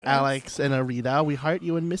Alex and Arita. We heart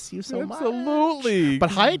you and miss you so much. Absolutely. But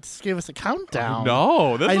Heights gave us a countdown.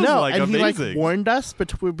 No, this I is know, like and amazing. he like warned us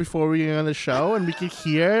before we went on the show, and we could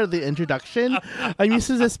hear the introduction. I'm used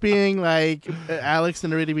to this being like Alex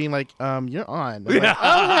and Arita being like, "You're on." I'm like,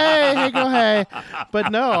 oh hey, go hey.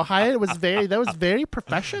 But no, Hyatt was very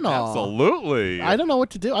professional. Absolutely. I don't know what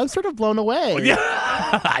to do. I'm sort of blown away. Yeah.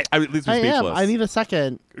 I at least we're I am. speechless. I need a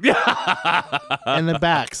second. And then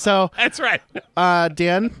back. So, That's right.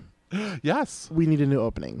 Dan, Yes. we need a new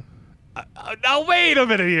opening. Now wait a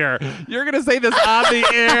minute here. You're gonna say this on the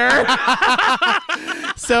air?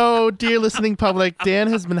 So, dear listening public, Dan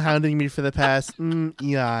has been hounding me for the past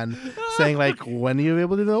eon, saying like, "When are you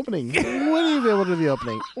able to do the opening? When are you able to do the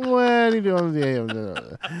opening? When are you doing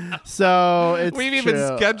the?" So it's We've even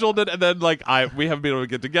true. scheduled it, and then like we haven't been able to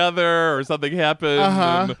get together, or something happened.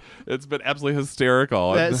 And it's been absolutely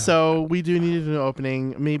hysterical. So we do need an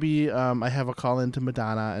opening. Maybe I have a call into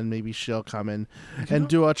Madonna, and maybe she'll come in and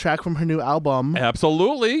do a track from her new album.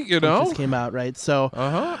 Absolutely, you Which know. just came out, right? So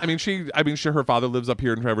I mean, her father lives up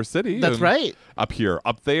here in Traverse City. that's and right. Up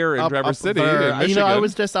there in Traverse City, there. in Michigan. You know, I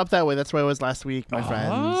was just up that way. That's where I was last week, my friends.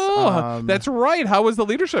 Oh, that's right. How was the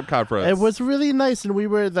leadership conference? It was really nice, and we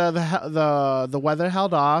were the weather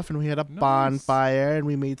held off, and we had a bonfire, and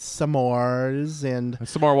we made s'mores, and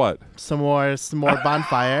some more what? some more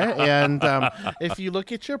bonfire. And if you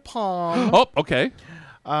look at your palm, Oh, okay.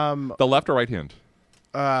 The left or right hand?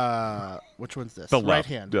 which one's this? The right left.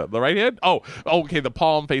 hand. Yeah, the right hand? Oh, okay. The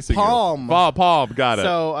palm facing Palm. you. Palm. Got it.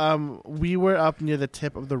 So we were up near the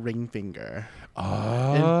tip of the ring finger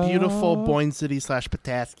Oh. in beautiful Boyne City /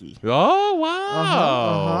 Petoskey. Oh,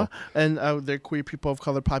 wow. And their queer people of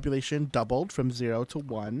color population doubled from 0 to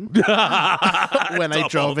 1 when I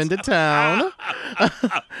drove into town.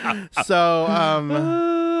 So,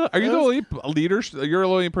 Are you the only leader? You're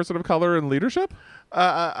the only person of color in leadership?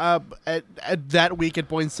 at that week at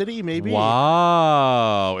Boyne City, maybe.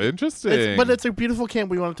 Wow, interesting. But it's a beautiful camp.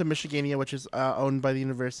 We went up to Michigania, which is owned by the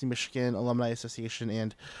University of Michigan Alumni Association,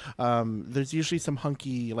 and there's usually some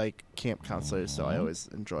hunky like camp counselors, so I always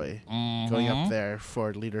enjoy going up there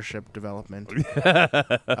for leadership development.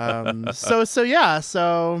 So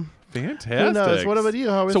fantastic. who knows? What about you?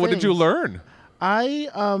 How were So, what did you things? learn?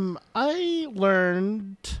 I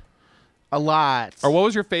learned a lot. Or what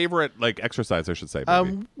was your favorite exercise? I should say.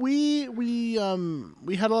 Maybe? We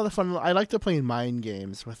had a lot of fun. I like to play mind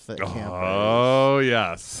games with the campers. Oh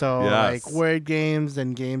yes. So yes. like word games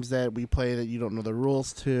and games that we play that you don't know the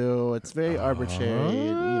rules to. It's very arbitrary. And,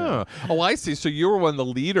 you know. Oh, I see. So you were one of the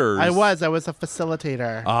leaders. I was a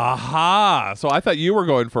facilitator. Aha. So I thought you were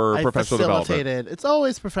going for I professional facilitated. development. It's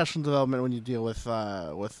always professional development when you deal with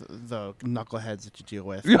the knuckleheads that you deal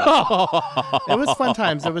with. It was fun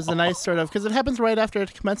times. It was a nice sort of because it happens right after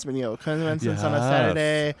commencement. Commencement's on a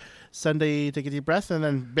Saturday, Sunday. You take a deep breath, and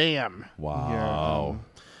then bam. Wow.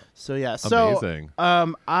 So yeah. Amazing.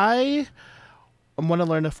 I want to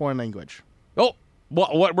learn a foreign language. Oh,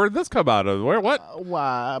 what? Where did this come out of? Where? What?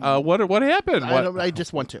 What happened? I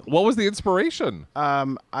just want to. What was the inspiration?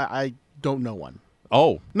 I don't know one.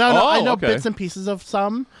 Oh. No, Oh, I know okay. bits and pieces of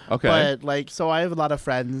some. Okay. But so I have a lot of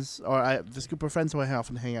friends, this group of friends who I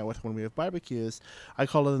often hang out with when we have barbecues. I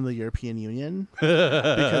call them the European Union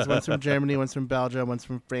because one's from Germany, one's from Belgium, one's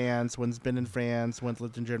from France, one's been in France, one's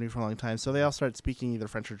lived in Germany for a long time. So they all start speaking either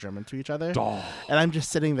French or German to each other. Oh. And I'm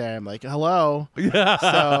just sitting there. I'm like, hello. Yeah.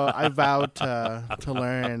 So I vowed to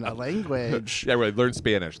learn a language. Yeah, right. Learn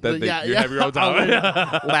Spanish. Then you Yeah. have your own I'll time.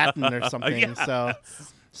 learn Latin or something.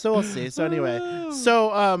 So we'll see. So anyway,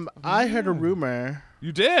 I heard a rumor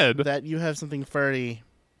You did? that you have something furry.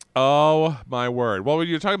 Oh my word! Well,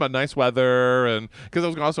 you were talking about nice weather, and because I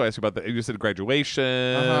was going to also ask you about you said graduation,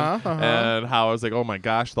 and how I was like, oh my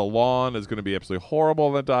gosh, the lawn is going to be absolutely horrible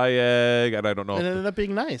in the Diag, and I don't know. And it ended up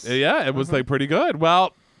being nice. Yeah, it was pretty good.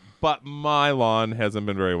 Well, but my lawn hasn't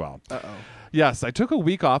been very well. Uh-oh. Yes, I took a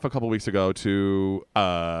week off a couple weeks ago to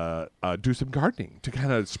do some gardening to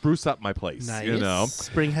kind of spruce up my place. Nice. You know,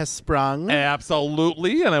 Spring has sprung.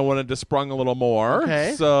 absolutely, and I wanted to sprung a little more.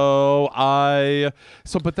 Okay.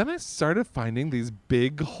 But then I started finding these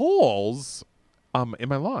big holes in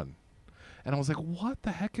my lawn. And I was like, what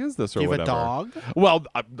the heck is this or Do you have whatever? a dog? Well,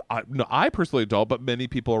 no, I personally don't, but many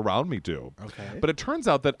people around me do. Okay. But it turns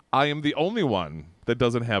out that I am the only one that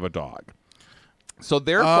doesn't have a dog. So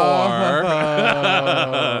therefore,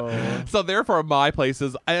 my place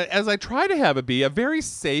is, as I try to have it be, a very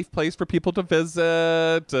safe place for people to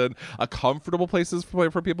visit and a comfortable places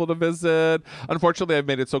for people to visit. Unfortunately, I've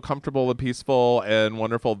made it so comfortable and peaceful and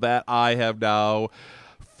wonderful that I have now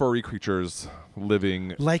furry creatures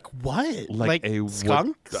living. Like what? Like a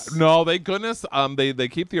skunks? No, thank goodness. They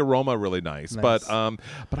keep the aroma really nice. But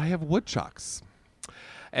I have woodchucks.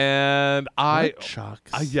 And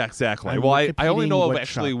woodchucks. Yeah, exactly. I'm Well, I only know of woodchuck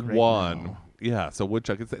actually right one. now. Yeah, so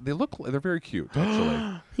woodchuck. They're very cute,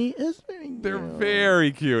 actually. He is very cute. They're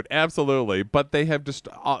very cute, absolutely. But they have just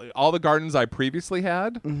all the gardens I previously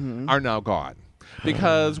had are now gone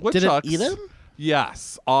because woodchucks. Did it eat him?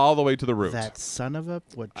 Yes, all the way to the root. That son of a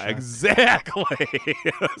woodchuck. Exactly.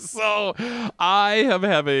 So I am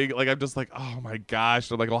having I'm just like, oh my gosh.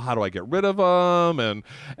 I'm like, well, how do I get rid of them?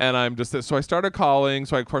 And I'm just so I started calling.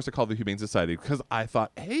 So of course I called the Humane Society because I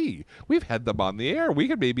thought, hey, we've had them on the air. We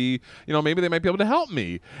could maybe they might be able to help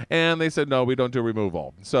me. And they said, no, we don't do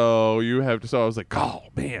removal. So you have to. So I was like, oh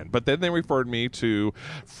man. But then they referred me to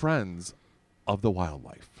Friends of the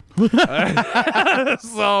Wildlife. So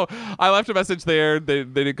I left a message there. They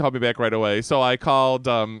didn't call me back right away. So I called,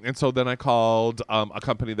 and so then I called a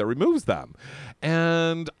company that removes them,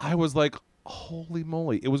 and I was like, "Holy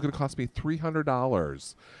moly!" It was going to cost me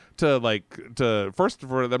 $300 to first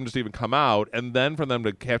for them just even come out, and then for them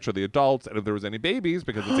to capture the adults, and if there was any babies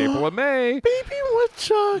because it's April and May. Baby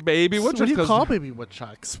woodchucks. Baby woodchucks. What do you call baby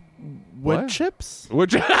woodchucks? Wood chips?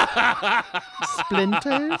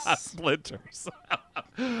 Splinters? Splinters.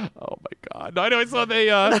 Oh my God! No, anyway, so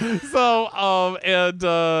they, and so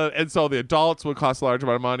the adults would cost a large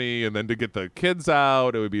amount of money, and then to get the kids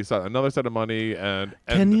out, it would be another set of money. And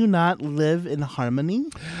can you not live in harmony?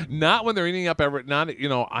 Not when they're eating up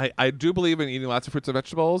I do believe in eating lots of fruits and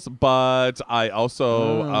vegetables, but I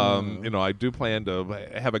also, I do plan to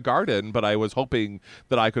have a garden, but I was hoping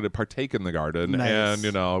that I could partake in the garden nice.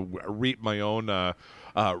 and reap my own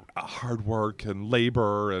hard work and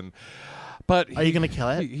labor But are you going to kill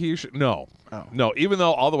it? He should no. Oh. No, even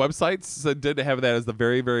though all the websites did have that as the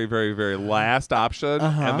very, very, very, very last option,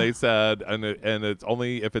 and they said, and it's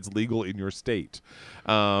only if it's legal in your state.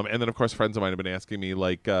 And then, of course, friends of mine have been asking me,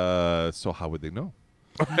 so how would they know?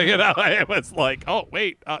 It was like, oh,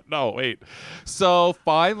 wait, no, wait. So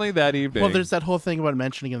finally that evening. Well, there's that whole thing about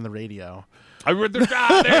mentioning it in the radio.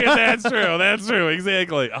 That's true. That's true.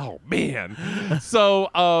 Exactly. Oh man. So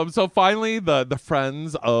finally the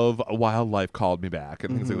Friends of Wildlife called me back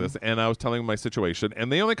and things like this, and I was telling them my situation,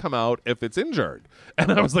 and they only come out if it's injured.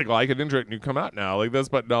 And I was like, well, I could injure it and you come out now like this,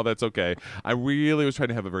 but no, that's okay. I really was trying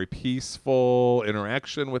to have a very peaceful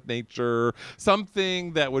interaction with nature,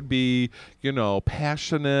 something that would be,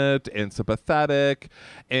 passionate and sympathetic.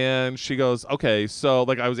 And she goes, okay, so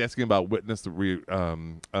I was asking about witness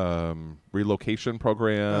relocation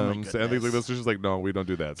programs and things like this. So she's like, no, we don't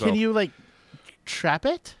do that. So, can you trap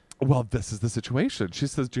it? Well, this is the situation. She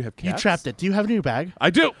says, do you have cats? You trapped it. Do you have it in your bag? I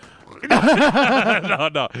do.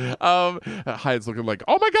 No. Hyde's looking like,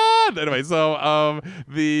 oh my God. Anyway, so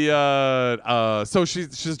so she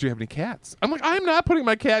says, do you have any cats? I'm like, I'm not putting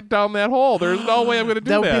my cat down that hole. There's no way I'm going to do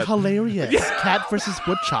that. That would be hilarious. Cat versus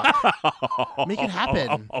woodchuck. Make it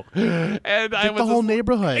happen. And get the whole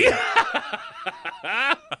neighborhood.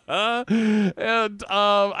 And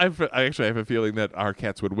I actually have a feeling that our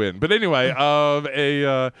cats would win. But anyway, she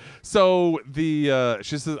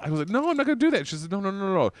says, I was like, no, I'm not going to do that. She says,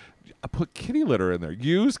 no. I put kitty litter in there.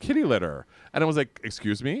 Use kitty litter. And I was like,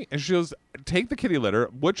 excuse me? And she goes, take the kitty litter.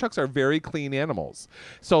 Woodchucks are very clean animals,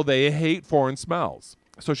 so they hate foreign smells.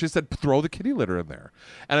 So she said, throw the kitty litter in there.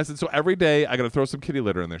 And I said, so every day I got to throw some kitty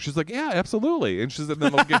litter in there. She's like, yeah, absolutely. And she said,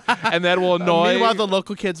 and that will annoy. Meanwhile, the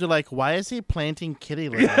local kids are like, why is he planting kitty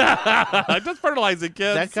litter? Just fertilizing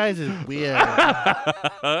kids. That guy's is weird.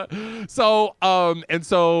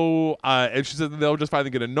 And she said they'll just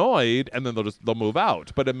finally get annoyed and then they'll move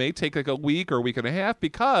out. But it may take a week or a week and a half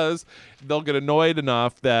because they'll get annoyed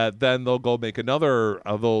enough that then they'll go make another,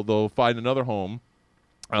 they'll find another home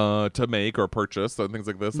to make or purchase and things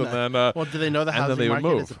like this. And then well, do they know the housing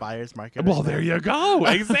market is a buyer's market? Well, there you go.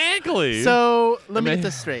 Exactly. So let me get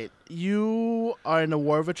this straight. You are in a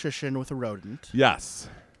war of attrition with a rodent. Yes.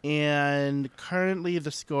 And currently the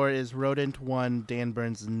score is rodent 1, Dan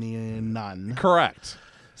Burns none. Correct.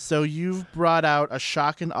 So you've brought out a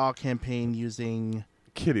shock and awe campaign using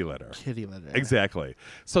kitty litter. Kitty litter. Exactly.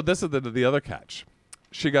 So this is the other catch.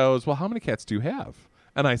 She goes, well, how many cats do you have?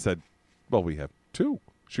 And I said, well, we have 2.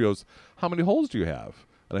 She goes, how many holes do you have?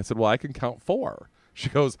 And I said, well, I can count 4. She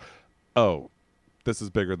goes, oh, this is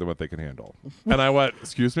bigger than what they can handle. And I went,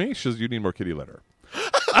 excuse me? She goes, you need more kitty litter.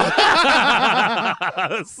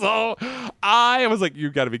 So I was like, you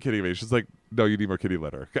got to be kidding me. She's like, no, you need more kitty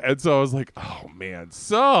litter. And so I was like, oh, man.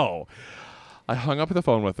 So I hung up the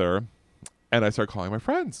phone with her. And I start calling my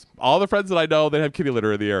friends, all the friends that I know that have kitty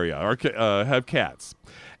litter in the area or have cats.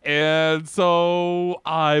 And so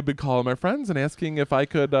I've been calling my friends and asking if I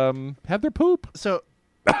could have their poop. So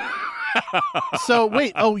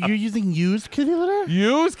wait, you're using used kitty litter?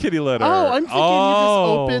 Used kitty litter. Oh, I'm thinking you just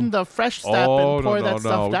open the fresh step and pour that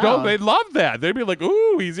stuff down. No, they'd love that. They'd be like,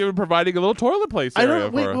 "Ooh, he's even providing a little toilet place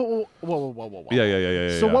area for." Whoa.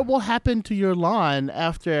 Yeah. So what will happen to your lawn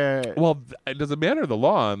after? Well, it doesn't matter the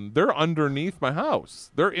lawn. They're underneath my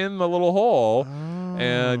house. They're in the little hole.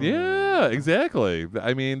 And yeah, exactly.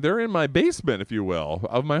 I mean, they're in my basement, if you will,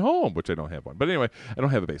 of my home, which I don't have one. But anyway, I don't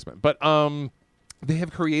have a basement. But they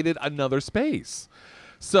have created another space.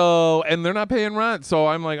 So, and they're not paying rent. So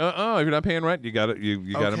I'm like, if you're not paying rent, you got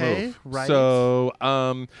to move. Right. So,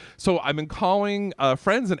 so I've been calling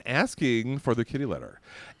friends and asking for the kitty litter.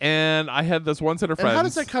 And I had this one set of friends. And how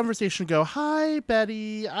does that conversation go? Hi,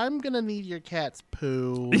 Betty. I'm going to need your cat's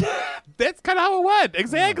poo. That's kind of how it went.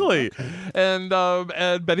 Exactly. Oh, okay.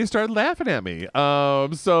 And Betty started laughing at me.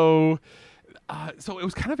 So it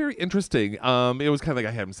was kind of very interesting. It was kind of like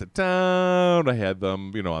I had them sit down. I had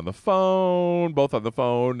them, on the phone, both on the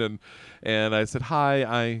phone. And I said,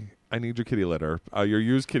 hi, I need your kitty litter, your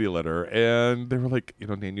used kitty litter. And they were like,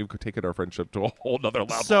 Nan, you've taken our friendship to a whole nother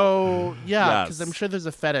level. So, yeah, because I'm sure there's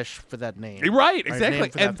a fetish for that name. Right, exactly.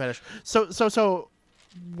 Name for that fetish. So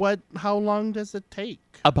how long does it take?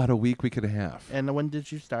 About a week and a half. And when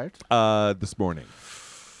did you start? This morning.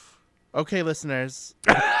 Okay, listeners.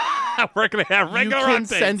 We're going to have regular updates. You can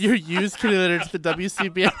updates. send your used kitty litter to the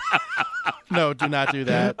WCBN. No, do not do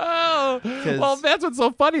that. Oh, well, that's what's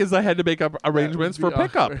so funny is I had to make up arrangements for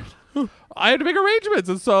pickup. I had to make arrangements,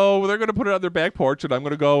 and so they're going to put it on their back porch, and I'm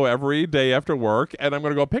going to go every day after work, and I'm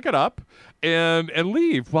going to go pick it up and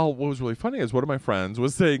leave. Well, what was really funny is one of my friends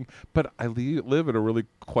was saying, but I live in a really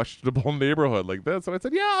questionable neighborhood like this. And I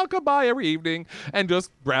said, yeah, I'll come by every evening and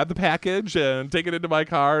just grab the package and take it into my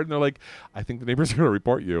car. And they're like, I think the neighbors are going to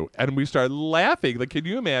report you. And we started laughing. Like, can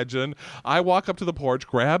you imagine? I walk up to the porch,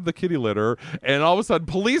 grab the kitty litter, and all of a sudden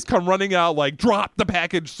police come running out like, drop the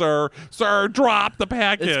package, sir. Sir, drop the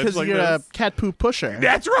package. It's because like you're a cat poop pusher.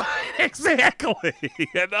 That's right. Exactly.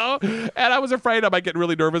 And I was afraid I might get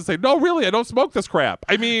really nervous and say, no, really, I don't smoke this crap.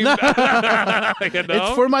 I mean,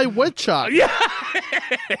 It's for my woodchuck. Yeah,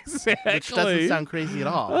 exactly. Which doesn't sound crazy at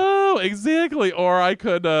all. Oh, exactly. Or I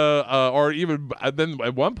could, or even then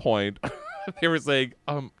at one point, they were saying,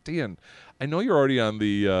 Dan, I know you're already on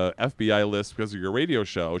the FBI list because of your radio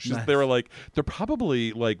show. Nice. They were like, they're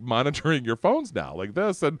probably like monitoring your phones now, like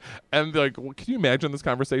this, and they're like, well, can you imagine this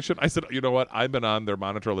conversation? I said, you know what? I've been on their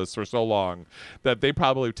monitor list for so long that they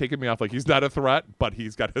probably have taken me off. Like he's not a threat, but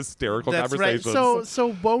he's got hysterical conversations. Right.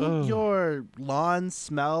 So won't your lawn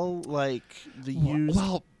smell like the used?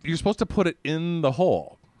 Well, you're supposed to put it in the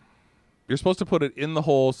hole. You're supposed to put it in the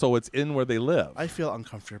hole so it's in where they live. I feel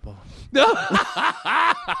uncomfortable.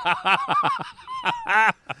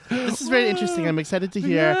 This is very interesting. I'm excited to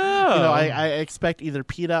hear. Yeah. I expect either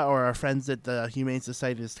PETA or our friends at the Humane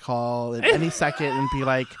Society to call at any second and be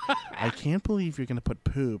like, I can't believe you're going to put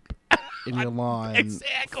poop in your lawn.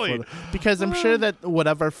 Exactly. Because I'm sure that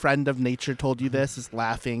whatever friend of nature told you this is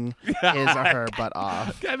laughing his or her butt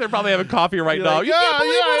off. Yeah, they're probably having coffee right You're now. like, You can't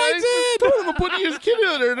believe what I did. I'm putting his kitty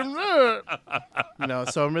litter in.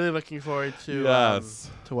 So I'm really looking forward to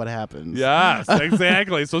what happens. Yes,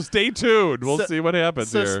 exactly. So stay tuned. We'll see what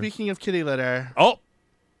happens here. So speaking of kitty litter,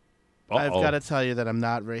 I've got to tell you that I'm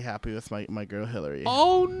not very happy with my girl Hillary.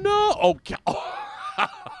 Oh no! Okay.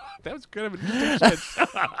 That was kind of an interesting.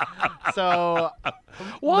 So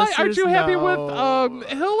why aren't you happy with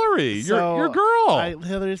Hillary? Your girl.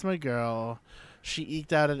 Hillary's my girl. She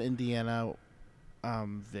eked out an Indiana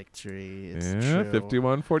victory. It's true.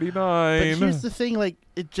 51-49. But here's the thing, like,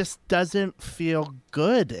 it just doesn't feel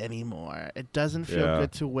good anymore. It doesn't feel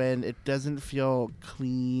good to win. It doesn't feel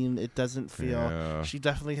clean. It doesn't feel she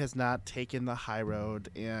definitely has not taken the high road,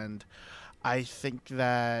 and I think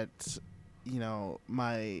that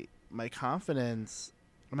my confidence,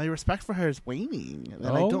 my respect for her is waning, and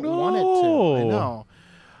I don't want it to. I know.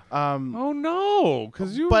 Oh no,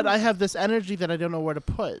 But I have this energy that I don't know where to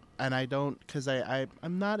put, and I don't, because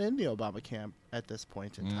I'm not in the Obama camp at this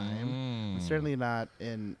point in time. I'm certainly not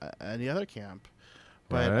in any other camp,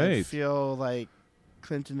 but I feel like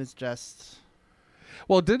Clinton is just.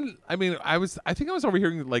 Well, I think I was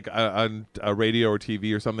overhearing like on a radio or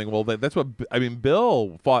TV or something. Well, that's what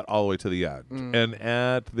Bill fought all the way to the end, and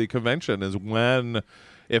at the convention is when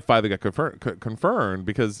it finally got confirmed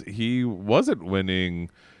because he wasn't winning.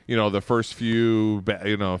 The first few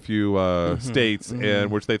states,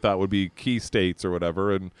 and which they thought would be key states or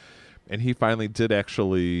whatever, and he finally did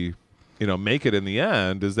actually make it in the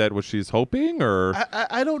end. Is that what she's hoping, or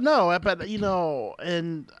I don't know, but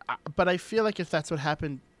but I feel like if that's what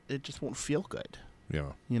happened, it just won't feel good.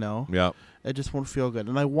 yeah, Yeah, it just won't feel good,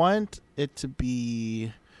 and I want it to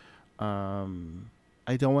be.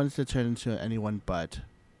 I don't want it to turn into anyone but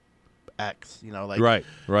X. right.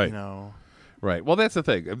 Right. Well, that's the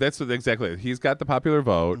thing. Exactly it. He's got the popular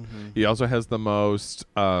vote. Mm-hmm. He also has the most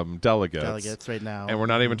delegates right now, and we're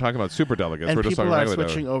not even talking about super delegates. And we're just people talking are regular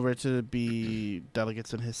switching over to be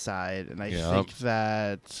delegates on his side, and I think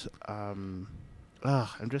that I'm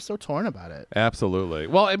just so torn about it. Absolutely.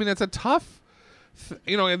 Well, I mean, it's a tough.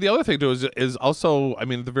 And the other thing too is also, I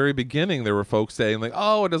mean, at the very beginning there were folks saying like,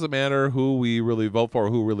 oh, it doesn't matter who we really vote for,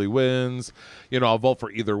 who really wins. I'll vote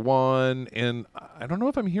for either one, and I don't know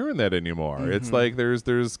if I'm hearing that anymore. Mm-hmm. It's like there's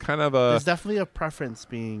kind of there's definitely a preference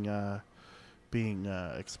being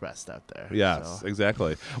expressed out there. Yes, so.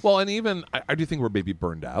 Exactly. Well, and even I do think we're maybe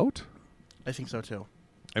burned out. I think so too.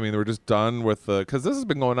 I mean, we're just done with because this has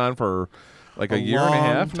been going on for like a year and a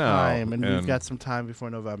half now, and we've got some time before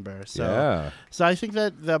November. So, yeah. So I think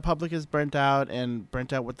that the public is burnt out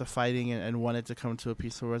with the fighting and wanted to come to a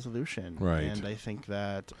peaceful resolution. Right. And I think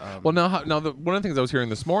that. Well, now one of the things I was hearing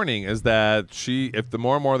this morning is that if the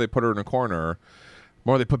more and more they put her in a corner,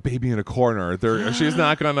 more they put baby in a corner, she's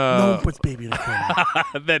not gonna. No one puts baby in a corner.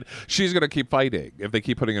 Then she's gonna keep fighting if they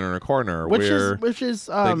keep putting her in a corner. Which is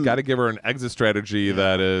they've got to give her an exit strategy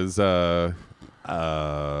that is.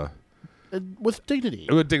 With dignity.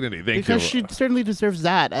 With dignity, thank you. Because she certainly deserves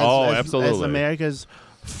that as absolutely. as America's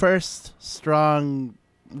first strong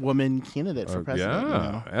woman candidate for president.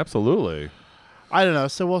 Yeah, absolutely. I don't know.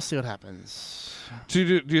 So we'll see what happens.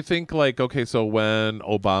 Do you think so when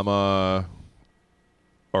Obama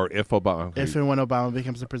or if Obama if and when Obama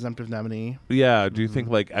becomes a presumptive nominee, do you think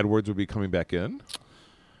Edwards would be coming back in?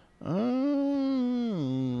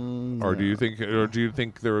 Or do you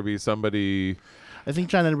think there would be somebody? I think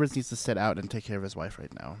John Edwards needs to sit out and take care of his wife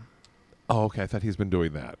right now. Oh, okay. I thought he's been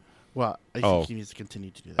doing that. Well, I think he needs to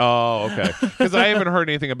continue to do that. Oh, okay. Because I haven't heard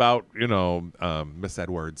anything about Miss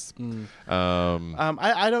Edwards. I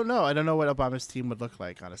don't know. I don't know what Obama's team would look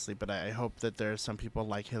like, honestly. But I hope that there are some people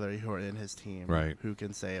like Hillary who are in his team, right? Who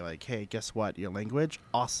can say hey, guess what? Your language,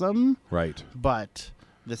 awesome, right? But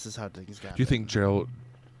this is how things go. Do you think Gerald?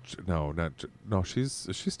 No, Is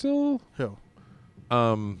she still who?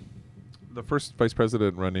 The first vice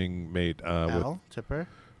president running mate Al Tipper.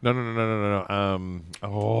 No.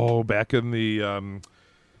 Back in the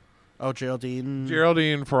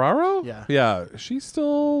Geraldine Ferraro. Yeah. She's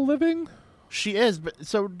still living. She is, but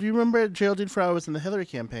so do you remember Geraldine Ferraro was in the Hillary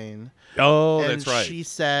campaign? Oh, that's right. She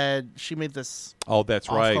said she made this. Oh, that's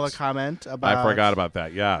right. Comment about. I forgot about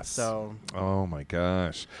that. Yes. So. Oh my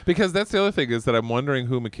gosh! Because that's the other thing is that I'm wondering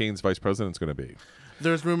who McCain's vice president's going to be.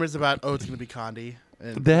 There's rumors about it's going to be Condi.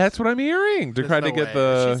 That's what I'm hearing to try to get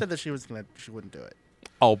the. She said that she wouldn't do it.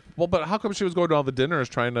 Oh well, but how come she was going to all the dinners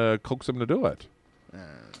trying to coax him to do it?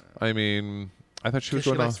 I mean, I thought she was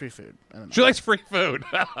going. She likes free food. I don't know. She likes free food.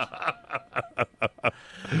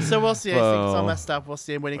 So we'll see. I think it's all messed up. We'll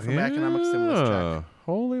see. I'm waiting for my economic stimulus check.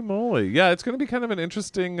 Holy moly! Yeah, it's going to be kind of an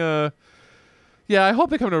interesting. Yeah, I hope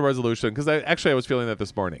they come to a resolution because I was feeling that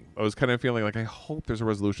this morning. I was kind of feeling like I hope there's a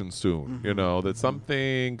resolution soon. Mm-hmm. That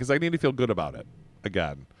something because I need to feel good about it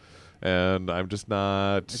again, and I'm just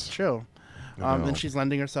not. It's true. And she's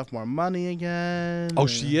lending herself more money again. Oh,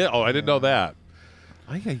 she is. Oh, I didn't know that.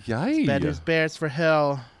 Ay. Bad news bears for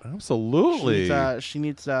Hill. Absolutely. She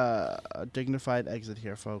needs a dignified exit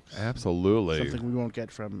here, folks. Absolutely. Something we won't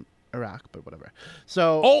get from Iraq, but whatever.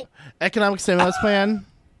 So, economic stimulus plan.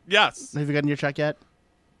 Yes. Have you gotten your check yet?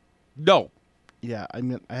 No. Yeah, I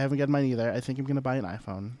haven't gotten mine either. I think I'm going to buy an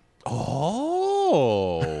iPhone.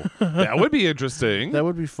 Oh, that would be interesting. That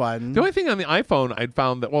would be fun. The only thing on the iPhone I'd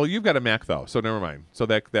found that you've got a Mac though, so never mind. So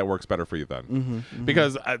that works better for you then,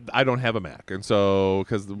 because I don't have a Mac, and so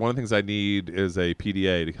because one of the things I need is a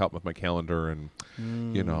PDA to help with my calendar, and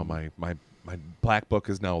my black book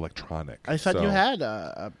is now electronic. I thought you had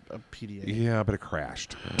a PDA. Yeah, but it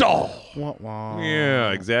crashed. Oh,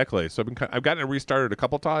 yeah, exactly. So I've gotten it restarted a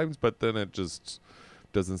couple times, but then it just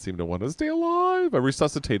doesn't seem to want to stay alive. I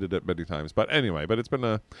resuscitated it many times, but anyway, it's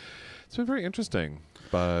been very interesting.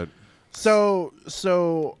 But so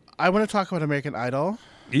I want to talk about American Idol.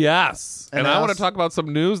 Yes, and I want to talk about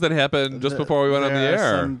some news that happened just before we went on the air.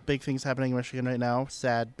 There are some big things happening in Michigan right now.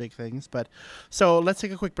 Sad big things, but so let's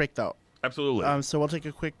take a quick break though. Absolutely. So we'll take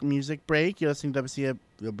a quick music break. You're listening to WCBN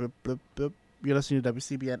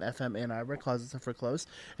FM Ann Arbor. Closets are for close,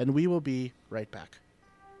 and we will be right back.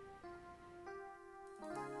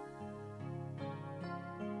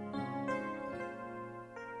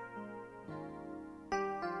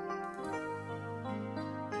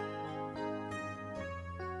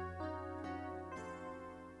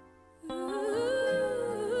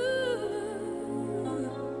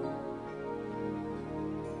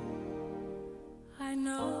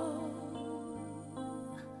 know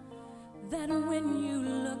that when you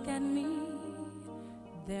look at me,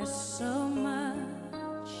 there's so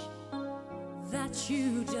much that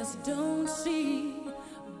you just don't see.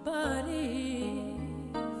 But if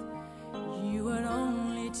you would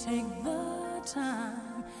only take the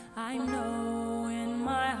time, I know in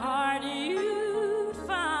my heart you'd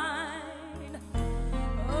find.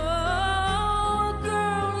 Oh, a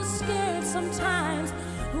girl is scared sometimes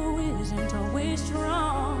who isn't always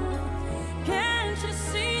strong. Can't you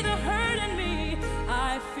see the hurt in me?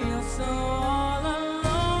 I feel so all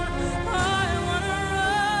alone. I wanna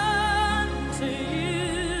run to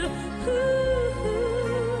you.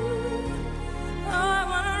 I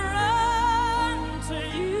wanna run to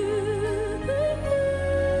you.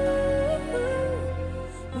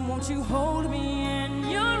 Won't you hold me in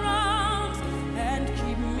your arms and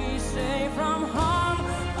keep me safe from harm?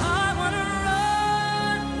 I wanna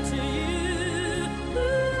run to you.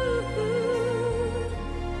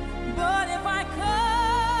 But if I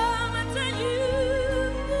come to you,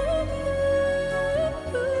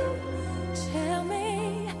 tell me,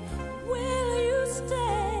 will you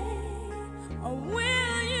stay or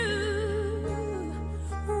will you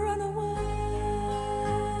run away?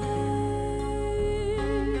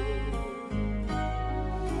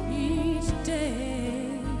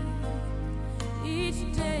 Each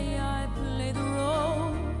day I play the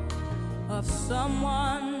role of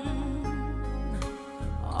someone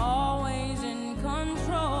always in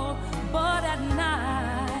control, but at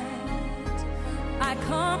night I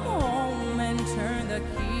come home and turn the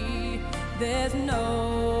key. There's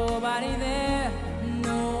nobody there,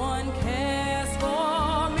 no one cares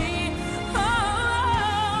for me.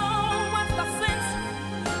 Oh, what's the sense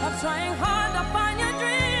of trying hard to find your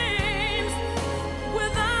dreams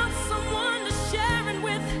without someone to share it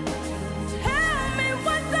with? Tell me,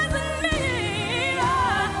 what does it mean? I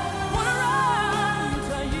wanna run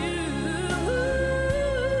to you.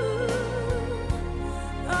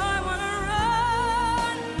 I wanna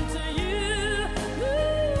run to you.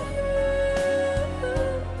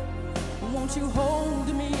 Won't you hold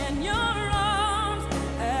me in your arms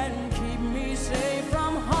and keep me safe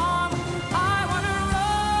from harm? I wanna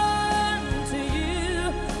run to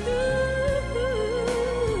you.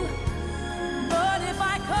 But if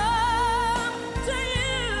I come to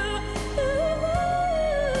you,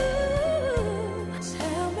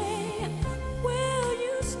 tell me, will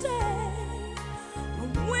you stay or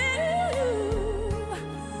will you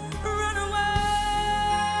run away?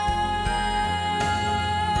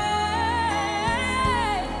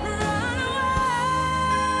 Run away.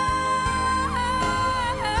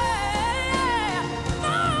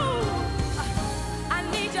 No, I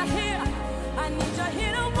need you here. I need you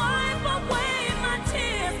here to wipe away my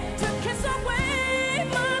tears, to kiss away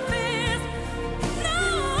my fears. No,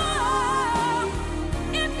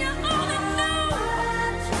 if you only knew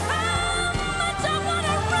how much I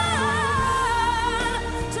wanna run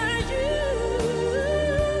to you.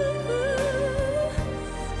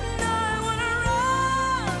 No, I wanna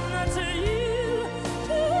run to you.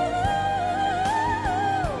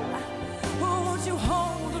 Won't you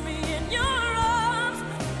hold me in your arms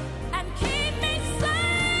and keep me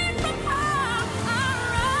safe from harm? I'll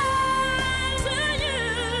run to you.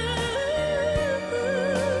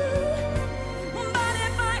 But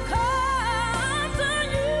if I come to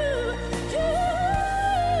you,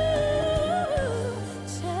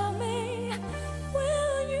 tell me,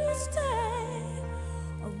 will you stay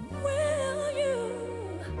or will you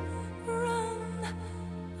run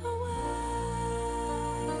away?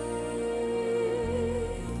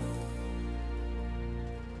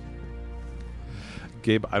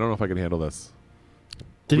 Gabe, I don't know if I can handle this.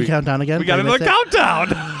 Did We- you count down again? We got I another missed it?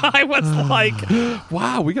 countdown. I was like,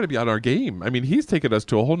 wow, we got to be on our game. I mean, he's taken us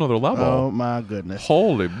to a whole nother level. Oh my goodness.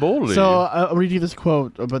 Holy moly. So I'll read you this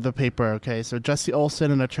quote about the paper. Okay, so Jesse Olsen,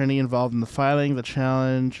 an attorney involved in the filing the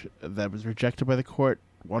challenge that was rejected by the court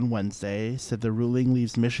on Wednesday, said the ruling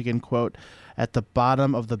leaves Michigan, quote, at the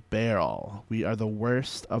bottom of the barrel. We are the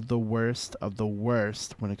worst of the worst of the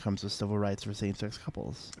worst when it comes to civil rights for same-sex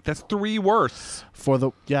couples. That's 3 worse.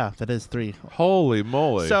 That is 3. Holy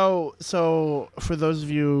moly. So for those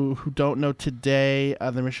of you who don't know, today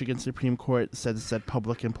the Michigan Supreme Court said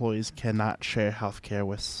public employees cannot share health care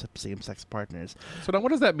with same-sex partners. So now what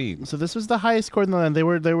does that mean? So this was the highest court in the land.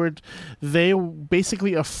 They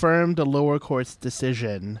basically affirmed a lower court's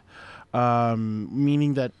decision,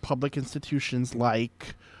 meaning that public institutions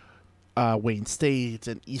like Wayne State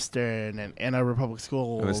and Eastern and Ann Arbor Public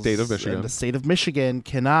Schools And the state of Michigan. and the state of Michigan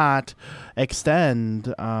cannot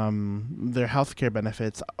extend their health care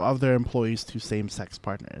benefits of their employees to same-sex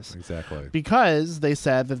partners. Exactly. Because they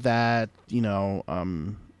said that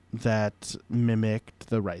that mimicked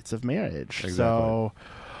the rights of marriage. Exactly. So,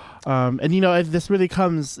 this really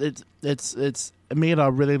comes. It's made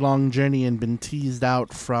a really long journey and been teased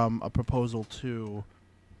out from a proposal to.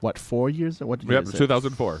 What, 4 years? What year Yep, is it?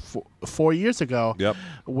 2004. 4 years ago. Yep.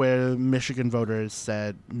 Where Michigan voters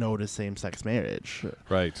said no to same-sex marriage.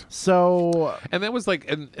 Right. So, And that was like,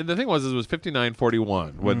 and the thing was, it was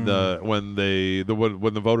 59-41 when when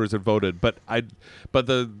the voters had voted. But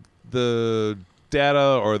the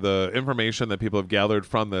data or the information that people have gathered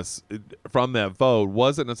from that vote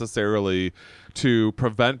wasn't necessarily to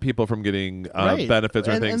prevent people from getting Right. benefits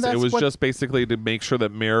or And things. that's It was what- just basically to make sure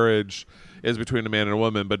that marriage is between a man and a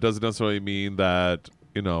woman, but doesn't necessarily mean that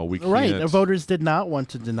we can't. right, voters did not want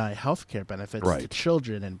to deny health care benefits to Right.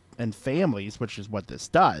 children and families, which is what this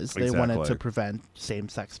does. They wanted Exactly. to prevent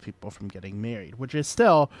same-sex people from getting married, which is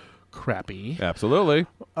still crappy. Absolutely.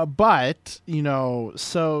 But,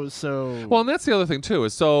 so... Well, and that's the other thing too.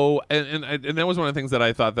 Is so, and that was one of the things that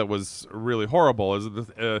I thought that was really horrible, is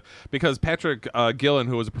because Patrick Gillen,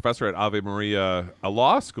 who was a professor at Ave Maria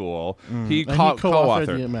Law School, he and co-authored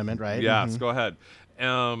co-authored the amendment, right? Yes, Mhm. go ahead.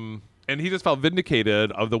 And he just felt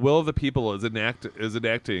vindicated of the will of the people is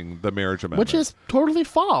enacting the marriage amendment, Which is totally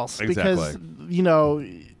false because,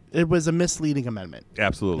 Exactly. it was a misleading amendment.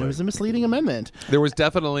 absolutely It was a misleading amendment. there was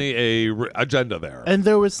definitely a agenda there. And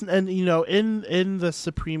there was, in the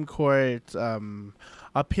Supreme Court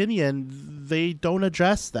opinion, they don't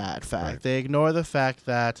address that fact. Right. They ignore the fact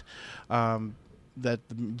that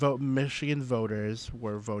Michigan voters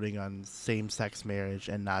were voting on same-sex marriage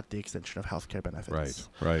and not the extension of health care benefits.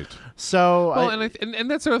 Right. So, Well,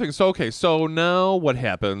 and that's the other thing. So okay, so now what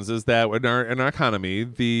happens is that in our economy,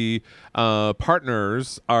 the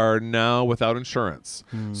partners are now without insurance.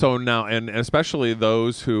 So now, and especially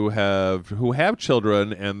those who have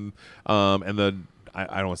children and the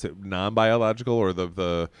I don't want to say non-biological or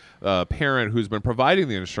the parent who's been providing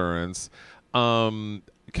the insurance.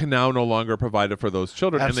 Can now no longer provide it for those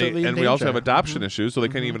children, Absolutely in and we also have danger. adoption issues, so they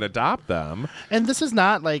can't even adopt them. and this is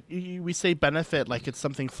not like we say benefit like it's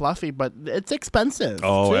something fluffy, but it's expensive.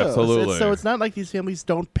 Oh, too. absolutely. So it's not like these families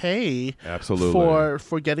don't pay Absolutely.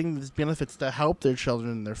 for getting these benefits to help their children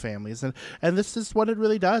and their families, and this is what it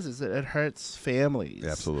really does: is it hurts families.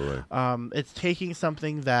 Absolutely. It's taking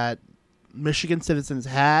something that Michigan citizens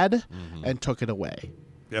had and took it away.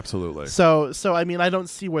 Absolutely. So I mean, I don't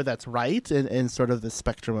see where that's right in sort of the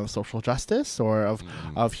spectrum of social justice or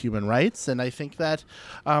of human rights. And I think that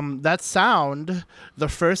that sound, the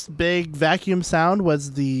first big vacuum sound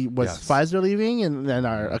was Yes. Pfizer leaving and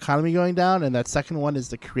our economy going down, and that second one is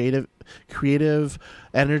the creative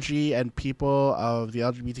energy and people of the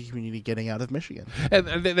LGBT community getting out of Michigan. And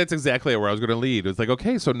that's exactly where I was going to lead. It's like,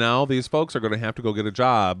 okay, so now these folks are going to have to go get a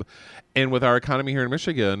job, and with our economy here in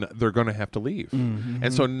Michigan, they're going to have to leave.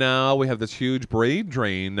 And so now we have this huge brain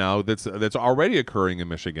drain now that's already occurring in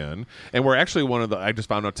Michigan, and we're actually I just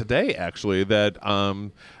found out today actually that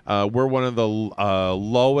we're one of the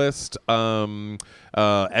lowest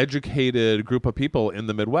educated group of people in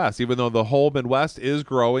the Midwest, even though the whole Midwest is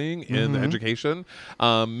growing in education.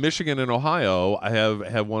 Michigan and Ohio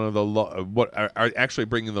have one of the what are actually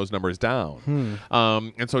bringing those numbers down.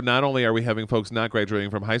 And so not only are we having folks not graduating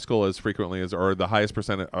from high school as frequently as, or the highest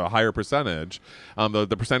percentage, or higher percentage,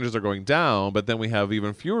 the percentages are going down, but then we have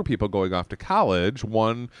even fewer people going off to college.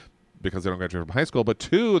 One, because they don't graduate from high school, but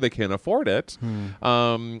two, they can't afford it.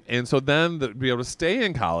 And so then to be able to stay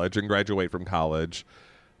in college and graduate from college,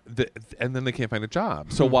 and then they can't find a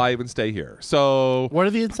job. So why even stay here? So What are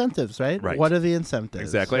the incentives, right? Right. What are the incentives?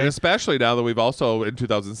 exactly, right? and especially now that we've also in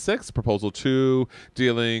 2006 Proposal 2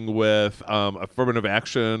 dealing with affirmative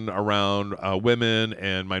action around women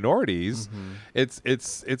and minorities.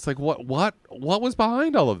 It's like what was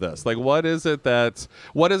behind all of this? Like what is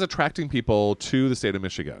attracting people to the state of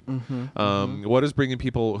Michigan? What is bringing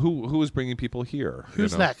people? Who is bringing people here?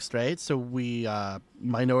 Who's next, right? So we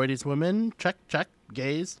minorities, women, check.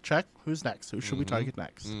 Gays, check. Who's next? Who should we target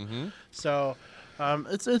next? So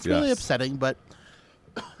it's really Yes. upsetting, but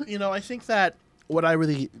I think that what I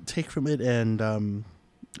really take from it, and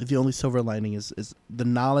the only silver lining is the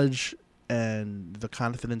knowledge and the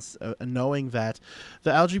confidence knowing that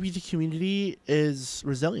the LGBT community is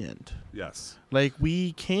resilient. Yes. Like,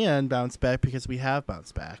 we can bounce back because we have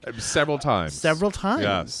bounced back. Several times.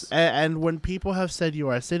 Yes. And when people have said you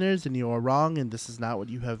are sinners and you are wrong and this is not what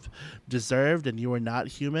you have deserved and you are not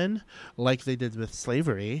human, like they did with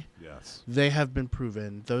slavery, yes, they have been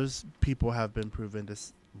proven. Those people have been proven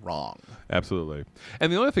wrong. Absolutely.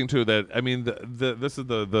 And the other thing, too, that, I mean, this is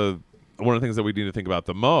the one of the things that we need to think about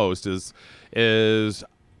the most is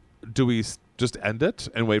do we just end it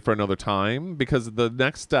and wait for another time? Because the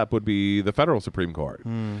next step would be the federal Supreme Court.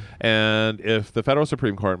 And if the federal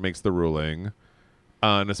Supreme Court makes the ruling,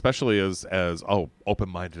 and especially as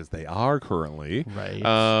open-minded as they are currently,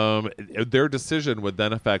 right, their decision would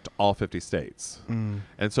then affect all 50 states.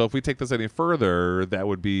 And so if we take this any further, that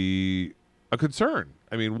would be a concern.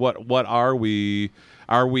 I mean, what are we?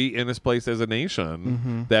 Are we in this place as a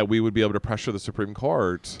nation that we would be able to pressure the Supreme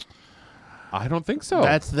Court? I don't think so.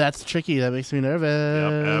 That's tricky. That makes me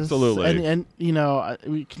nervous. Yep, absolutely. And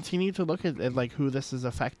we continue to look at like who this is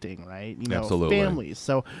affecting, right? Absolutely. Families.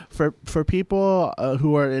 So for people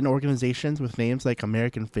who are in organizations with names like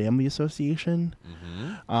American Family Association,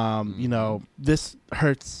 this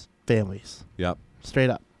hurts families. Yep. Straight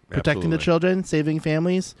up. Protecting the children, saving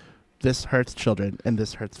families. This hurts children and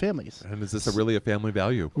this hurts families. And is this really a family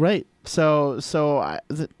value? Right. So I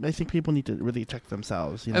think people need to really check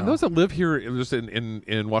themselves. And those that live here just in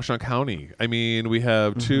Washtenaw County, I mean, we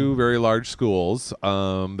have two very large schools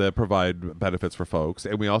that provide benefits for folks.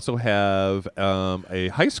 And we also have a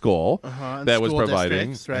high school that was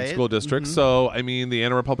providing school districts. So, I mean, the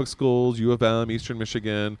Ann Arbor Public Schools, U of M, Eastern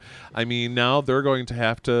Michigan, I mean, now they're going to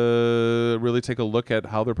have to really take a look at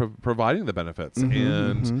how they're providing the benefits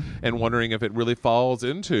and wondering if it really falls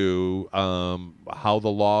into how the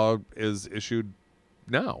law is issued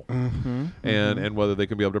now, and whether they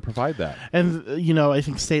can be able to provide that. And I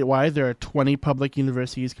think statewide there are 20 public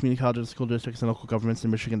universities, community colleges, school districts, and local governments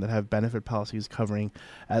in Michigan that have benefit policies covering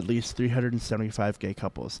at least 375 gay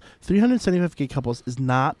couples. 375 gay couples is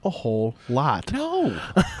not a whole lot.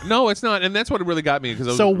 No, it's not, and that's what really got me.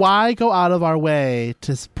 So why go out of our way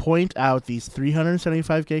to point out these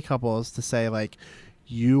 375 gay couples to say like,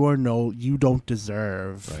 you don't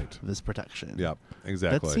deserve this protection? Yep,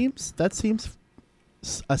 exactly. That seems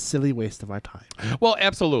a silly waste of our time. Well,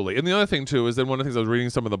 absolutely. And the other thing too is that one of the things I was reading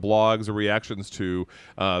some of the blogs or reactions to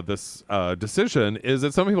this decision is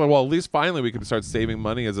that some people are, well, at least finally we can start saving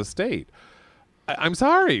money as a state. I'm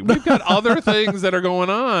sorry. We've got other things that are going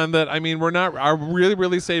on that, I mean, are really,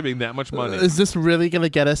 really saving that much money. Is this really going to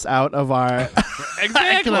get us out of our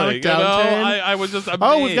economic downturn? I was just amazed.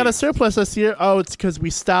 Oh, we've got a surplus this year. Oh, it's because we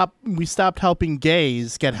stopped helping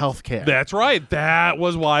gays get health care. That's right. That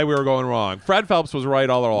was why we were going wrong. Fred Phelps was right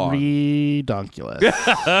all along. Redonkulous.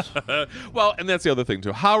 Well, and that's the other thing,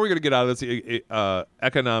 too. How are we going to get out of this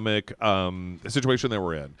economic situation that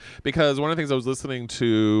we're in? Because one of the things I was listening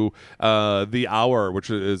to The Hour, which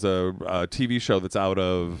is a TV show that's out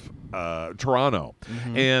of Toronto,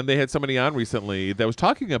 and they had somebody on recently that was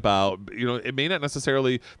talking about, it may not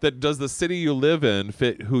necessarily that does the city you live in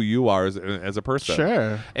fit who you are as a person.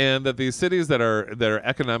 Sure. And that these cities that are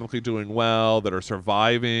economically doing well, that are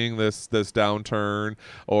surviving this downturn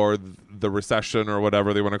or the recession or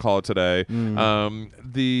whatever they want to call it today,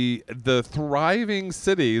 the thriving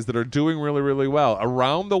cities that are doing really, really well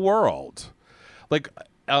around the world, like.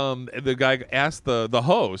 The guy asked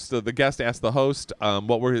the guest asked the host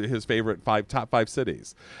what were his favorite top five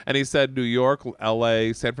cities, and he said New York,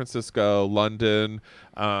 L.A., San Francisco, London,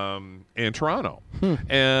 and Toronto.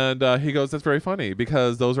 And he goes, that's very funny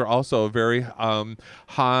because those are also very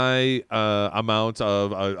high amounts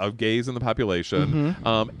of gays in the population,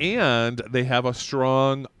 and they have a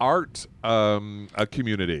strong art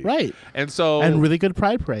community, right? And really good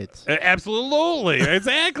pride parades. Absolutely,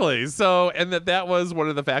 exactly. So, and that was one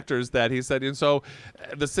of the factors that he said. And so,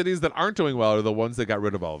 the cities that aren't doing well are the ones that got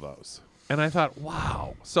rid of all of those. And I thought,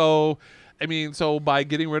 wow. So, I mean, by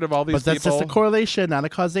getting rid of all these people, but that's just a correlation, not a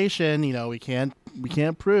causation. We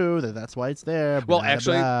can't prove that that's why it's there. Well,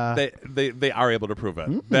 actually, they are able to prove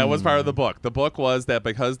it. That was part of the book. The book was that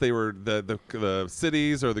because they were the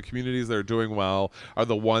cities or the communities that are doing well are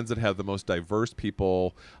the ones that have the most diverse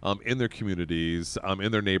people in their communities,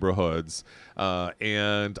 in their neighborhoods,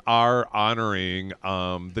 and are honoring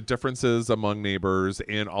the differences among neighbors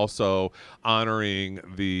and also honoring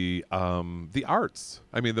the arts.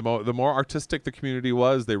 I mean, the more artistic the community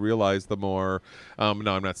was, they realized the more. No,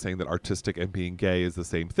 I'm not saying that artistic and being gay is the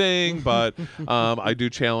same thing, but I do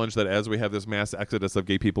challenge that as we have this mass exodus of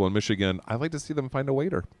gay people in Michigan, I like to see them find a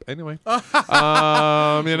waiter. Anyway, I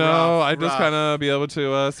just kind of be able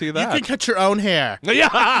to see that. You can cut your own hair.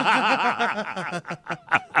 Yeah.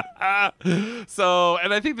 So,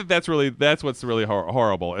 and I think that's what's really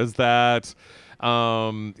horrible is that.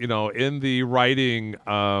 In the writing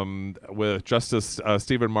with Justice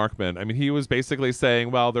Stephen Markman, I mean, he was basically saying,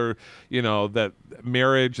 well, that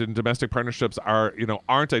marriage and domestic partnerships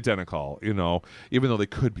aren't identical, even though they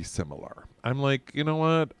could be similar. I'm like, you know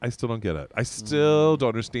what? I still don't get it. I still don't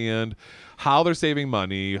understand how they're saving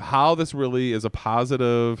money, how this really is a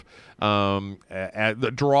positive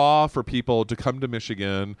the draw for people to come to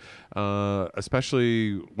Michigan,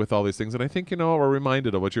 especially with all these things. And I think, we're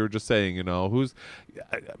reminded of what you were just saying, who's,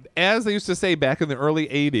 as they used to say back in the early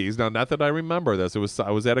 80s, now, not that I remember this, I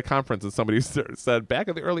was at a conference and somebody said back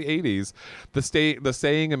in the early 80s, the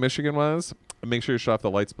saying in Michigan was, make sure you shut off the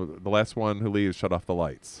lights, but the last one who leaves, shut off the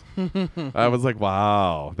lights. I was like,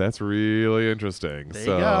 wow, that's really interesting. There you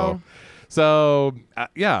go. So,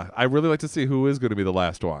 I really like to see who is going to be the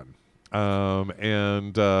last one. It's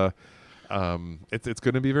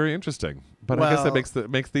going to be very interesting. But I guess that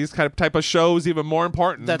makes these type of shows even more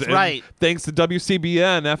important. That's right. Thanks to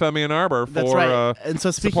WCBN FM Ann Arbor for that's right. And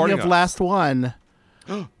so speaking of us. last one,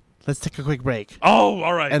 let's take a quick break. Oh,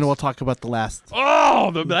 all right. And we'll talk about the last.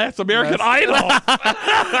 Oh, that's American Idol.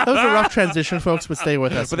 That was a rough transition, folks, but stay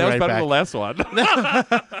with us. But that was better than the last one.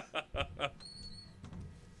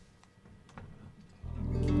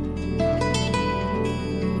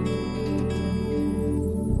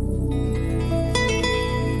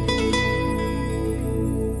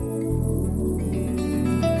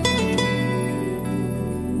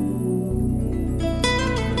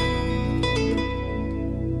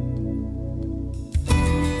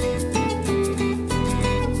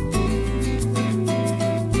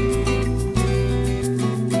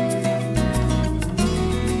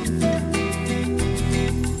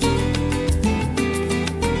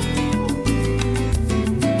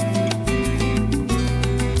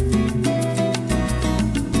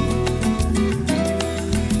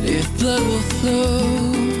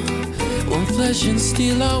 And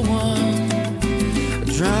still are one,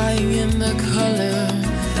 drying in the color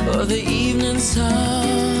of the evening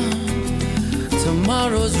sun.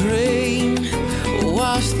 Tomorrow's rain will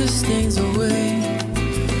wash the stains away,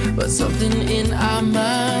 but something in our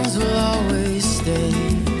minds will always stay.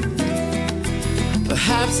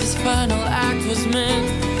 Perhaps this final act was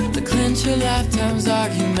meant to clinch a lifetime's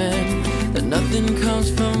argument, that nothing comes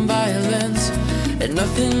from violence and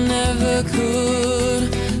nothing ever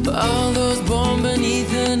could. For all those born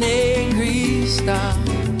beneath an angry star,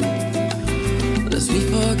 lest we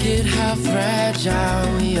forget how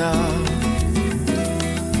fragile we are.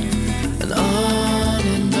 And on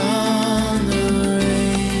the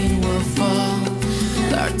rain will fall,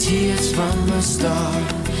 like tears from a star,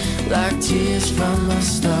 like tears from a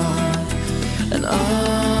star. And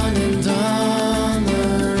on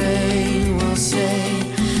the rain will say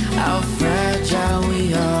how fragile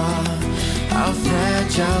we are, how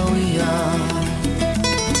fragile we are.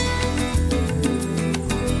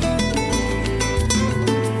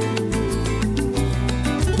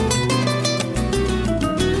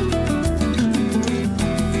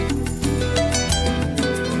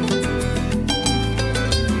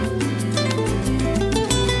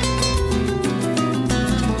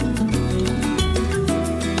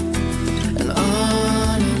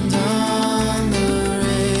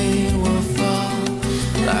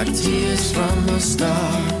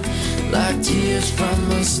 Like tears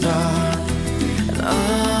from a star. And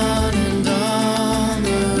on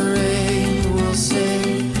the rain will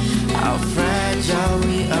say how fragile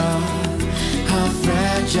we are, how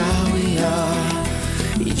fragile we are.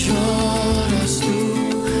 Y lloras tú,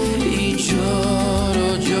 y lloro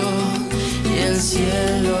yo, y el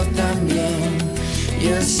cielo también, y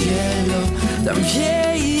el cielo también.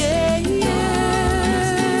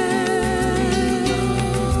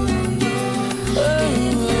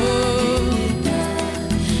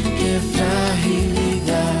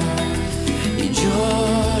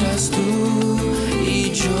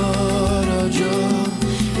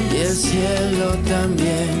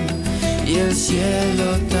 Y el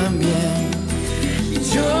cielo también. Y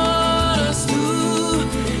lloras tú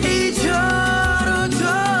y lloro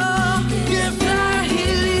yo. ¡Qué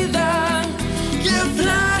fragilidad! ¡Qué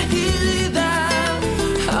fragilidad!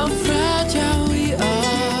 How fragile we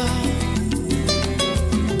are.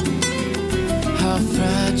 How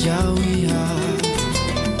fragile we are.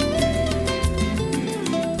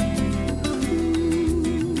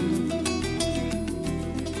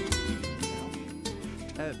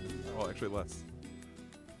 actually less.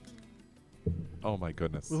 Oh my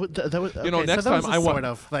goodness! That was, You know, okay, next so that time was I want. sort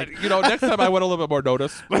of like You know, next time I want a little bit more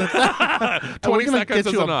notice. 20 we're gonna seconds get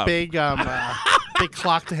is you enough. a big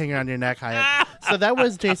clock to hang around your neck, Hyatt. So that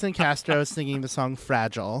was Jason Castro singing the song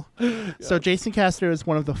 "Fragile." So Jason Castro is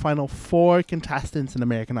one of the final 4 contestants in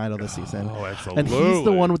American Idol this season. Oh, absolutely. And he's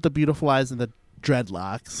the one with the beautiful eyes and the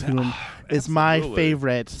dreadlocks, who is my Absolutely.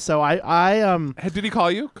 favorite. So I Hey, did he call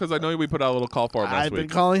you? Because I know we put out a little call for him last I've been week.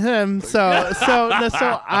 calling him. My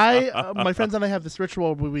friends and I have this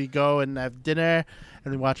ritual where we go and have dinner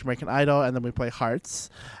and we watch American Idol and then we play Hearts.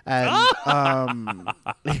 And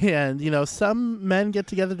and you know, some men get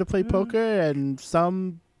together to play poker and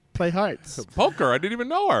some play Hearts. Poker. I didn't even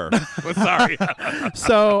know her. Sorry.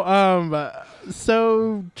 So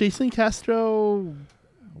Jason Castro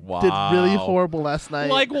Wow. did really horrible last night.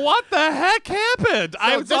 Like, what the heck happened?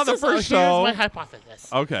 I saw the first show. Here's my hypothesis.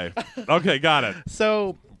 Okay. Okay, got it.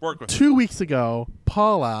 So Work with 2 weeks ago,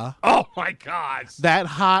 Paula, Oh my gosh. that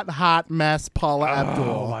hot mess, Paula Abdul.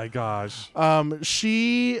 Oh my gosh.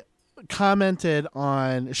 She critiqued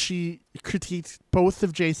both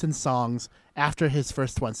of Jason's songs after his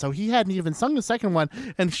first one. So he hadn't even sung the second one.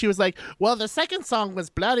 And she was like, well, the second song was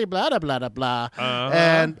blah, blah, blah, blah, blah.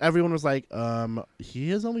 And everyone was like, he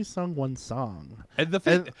has only sung one song. And the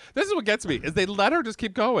thing, this is what gets me, is they let her just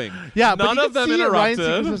keep going. Yeah, None but of them Ryan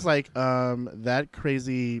interrupted. Seacrest was like, that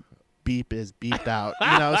crazy beep is beeped out,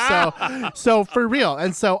 you know. So for real,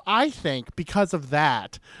 and so I think because of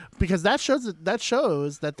that, because that shows that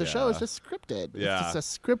the show is just scripted. Yeah. It's just a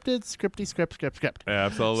scripty script.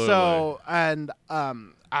 Absolutely. So and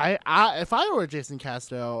I if I were Jason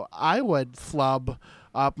Castro, I would flub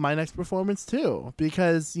up my next performance too,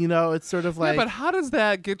 because you know it's sort of like. Yeah, but how does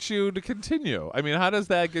that get you to continue? I mean, how does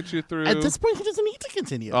that get you through? At this point, he doesn't need to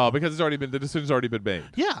continue. Oh, because the decision's already been made.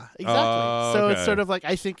 Yeah, exactly. Oh, so okay. it's sort of like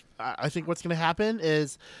I think what's going to happen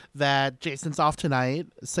is that Jason's off tonight.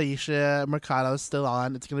 Saisha Mercado's still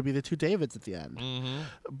on. It's going to be the 2 Davids at the end. Mm-hmm.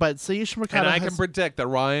 But Saisha Mercado And I can predict that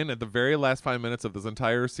Ryan, at the very last 5 minutes of this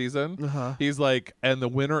entire season, he's like, and the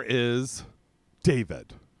winner is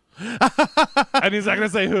David. And he's not going to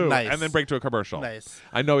say who. Nice. And then break to a commercial. Nice.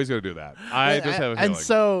 I know he's going to do that. I just have a feeling.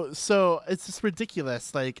 And so it's just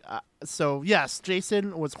ridiculous. Like, so yes,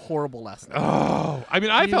 Jason was horrible last night. Oh, I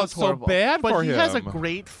mean, I He felt was so horrible. bad but for he him. has a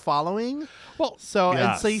great following. Well, So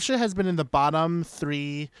yes. and Saisha has been in the bottom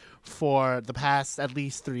 3 for the past at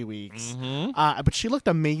least 3 weeks. But she looked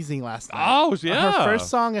amazing last night. Oh, yeah. Her first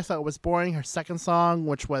song I thought was boring. Her second song,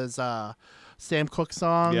 which was Sam Cooke's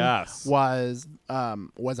song, Yes. was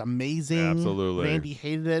amazing. Absolutely. Randy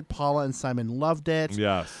hated it. Paula and Simon loved it.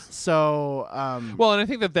 Yes. So Well, and I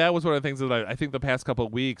think that was one of the things that I think the past couple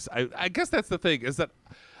of weeks, I guess that's the thing, is that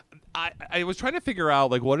I was trying to figure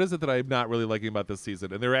out, like, what is it that I'm not really liking about this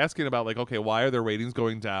season? And they're asking about, like, okay, why are their ratings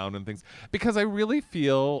going down and things? Because I really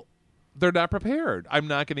feel they're not prepared. I'm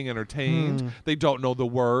not getting entertained. They don't know the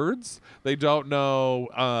words. They don't know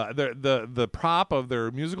the prop of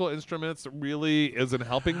their musical instruments really isn't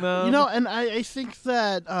helping them. you know, and I think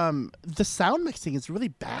that the sound mixing is really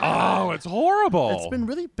bad. Oh, it's horrible. It's been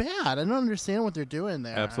really bad. I don't understand what they're doing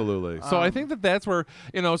there. Absolutely. So I think that's where,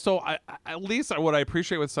 you know, so at least what I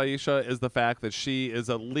appreciate with Saisha is the fact that she is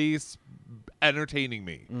at least entertaining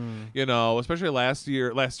me, you know, especially last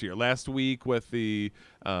week with the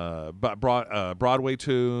Broadway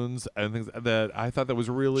tunes and things that I thought that was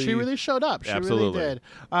really. She really showed up. She Absolutely. really did.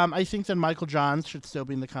 I think that Michael Johns should still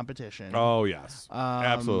be in the competition. Oh yes,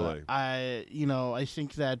 absolutely. I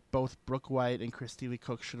think that both Brooke White and Christy Lee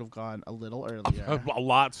Cook should have gone a little earlier. A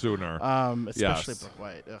lot sooner. Especially Yes. Brooke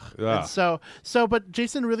White. Ugh. Yeah. And so, but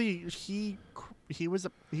Jason really he was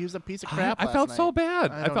a piece of crap. I felt last so night.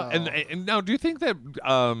 bad. I don't know. And now, do you think that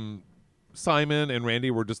Simon and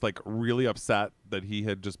Randy were just like really upset that he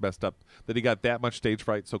had just messed up, that he got that much stage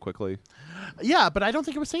fright so quickly? Yeah, but I don't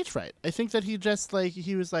think it was stage fright. I think that he just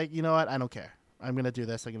he was like, you know what, I don't care. I'm gonna do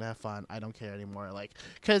this. I'm gonna have fun. I don't care anymore. Like,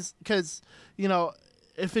 cause you know,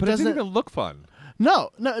 if it But doesn't it didn't even look fun. No,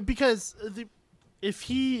 because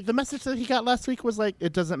the message that he got last week was like,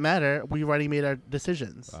 it doesn't matter. We've already made our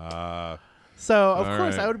decisions. So of all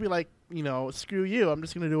course right. I would be like, you know, screw you. I'm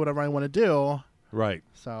just gonna do whatever I want to do. Right.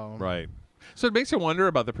 So Right. So it makes you wonder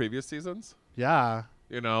about the previous seasons. yeah.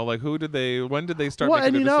 You know, like when did they start Well, making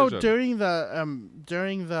and you their know, decision?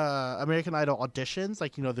 during the American Idol auditions,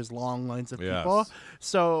 like, you know, there's long lines of Yes. people.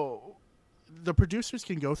 So the producers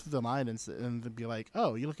can go through the line and be like,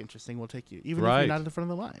 "Oh, you look interesting. We'll take you, even if Right. you're not at the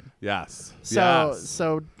front of the line." Yes. So Yes.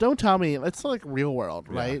 so don't tell me it's like real world,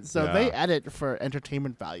 right? So Yeah. they edit for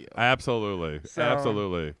entertainment value. Absolutely. So-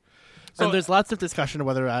 Absolutely. And there's lots of discussion of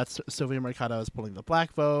whether that's Sylvia Mercado is pulling the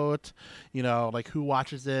black vote. You know, like who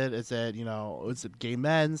watches it? Is it gay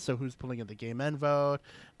men? So who's pulling in the gay men vote?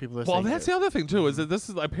 People are saying that's the other thing too. Is that this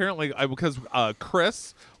is apparently because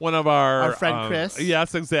Chris, one of our friend Chris,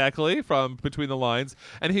 yes, exactly, from Between the Lines,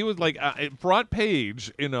 and he was like front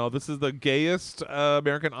page. You know, this is the gayest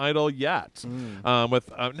American Idol yet. So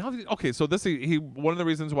this he one of the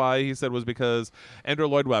reasons why he said was because Andrew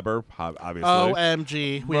Lloyd Webber, obviously.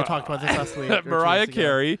 OMG, we had talked about this last week. Mariah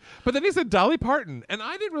Carey, but then he said Dolly Parton, and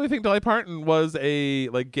I didn't really think Dolly Parton was a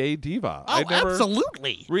gay diva. Oh,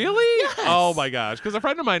 absolutely. Really? Yes. Oh my gosh! Because a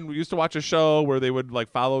friend of mine used to watch a show where they would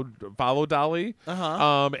follow Dolly,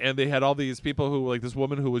 and they had all these people who this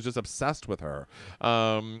woman who was just obsessed with her,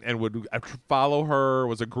 and would follow her,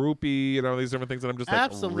 was a groupie, and all these different things. And I'm just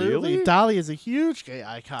absolutely. Like, really? Dolly is a huge gay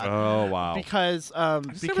icon. Oh wow! Because I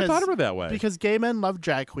just never thought of her that way. Because gay men love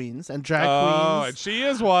drag queens, and drag queens. and she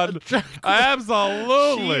is one.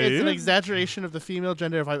 Absolutely, it's an exaggeration of the female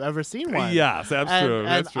gender if I've ever seen one. Yes, that's true.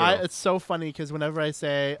 That's true. It's so funny because whenever I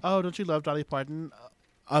say, "Oh, don't you love Dolly Parton?"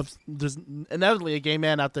 There's inevitably a gay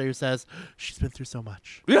man out there who says she's been through so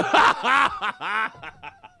much.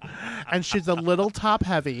 And she's a little top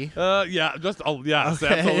heavy. Yes,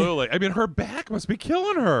 absolutely. I mean, her back must be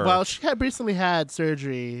killing her. Well, she had recently had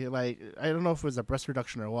surgery. I don't know if it was a breast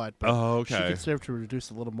reduction or what. But she could serve to reduce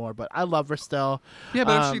a little more. But I love her still. Yeah,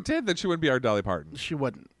 but if she did, then she wouldn't be our Dolly Parton. She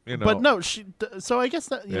wouldn't. You know. But no, she. So I guess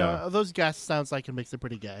that know those guests sounds like it makes it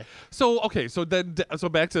pretty gay. So okay, so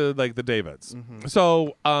back to the Davids. Mm-hmm.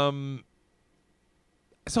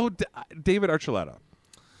 So David Archuleta.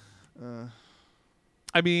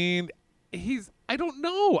 I mean, I don't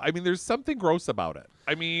know. I mean, there's something gross about it.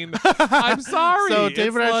 I mean, I'm sorry. So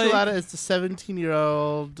David Archuleta is the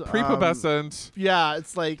 17-year-old prepubescent.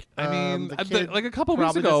 It's like I mean, the kid like a couple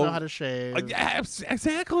weeks probably ago, doesn't know how to shave.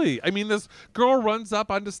 Exactly. I mean, this girl runs up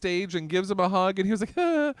onto stage and gives him a hug, and he was like,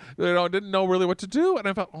 didn't know really what to do. And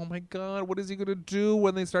I thought, oh my god, what is he gonna do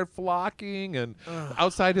when they start flocking and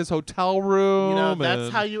outside his hotel room?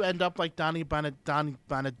 That's how you end up like Donnie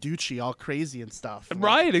Bonaducci, all crazy and stuff.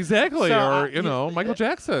 Right, exactly. So, or Michael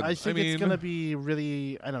Jackson. I think it's gonna be really.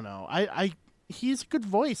 I don't know. He's a good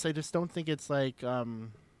voice. I just don't think it's like I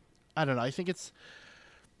don't know. I think it's.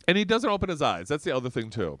 And he doesn't open his eyes. That's the other thing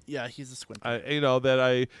too. Yeah, he's a squint.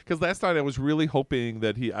 Because last night I was really hoping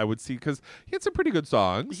that I would see, because he had some pretty good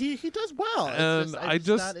songs. He does well. And I'm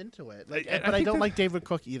just not into it. But I don't like David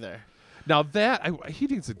Cook either. Now he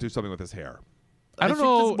needs to do something with his hair. I don't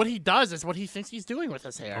know. What he does is what he thinks he's doing with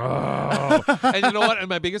his hair. Oh. And you know what? And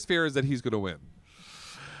my biggest fear is that he's going to win.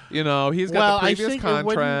 He's got the previous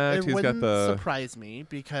contract. It wouldn't surprise me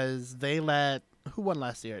because they let who won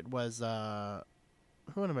last year? It was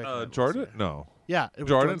who won American Jordan? No. Yeah, it was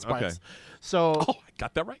Jordan Sparks. Okay. So I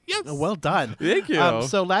got that right. Yes. Well done. Thank you.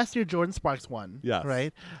 So last year Jordan Sparks won. Yes.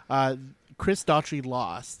 Right. Chris Daughtry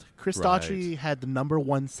lost. Chris Daughtry had the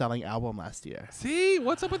 #1 selling album last year. See,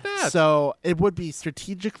 what's up with that? So it would be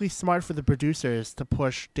strategically smart for the producers to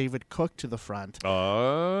push David Cook to the front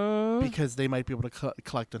because they might be able to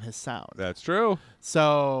collect on his sound. That's true.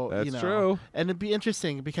 So that's true. And it'd be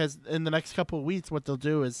interesting because in the next couple of weeks, what they'll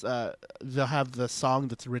do is they'll have the song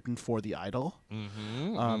that's written for the Idol.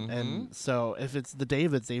 And so if it's the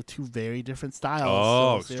Davids, they have two very different styles.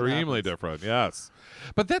 Oh, extremely different. Yes.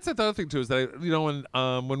 But that's the other thing too, is that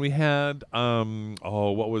when we had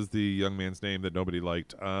what was the young man's name that nobody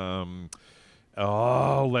liked?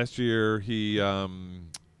 Last year he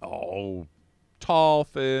tall,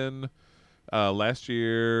 thin. Last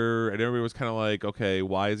year, and everybody was kind of like, okay,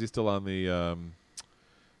 why is he still on the? Oh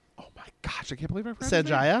my gosh, I can't believe I forgot.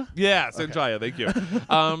 Sanjaya? Yeah, Sanjaya. Okay. Thank you.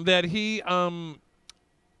 That he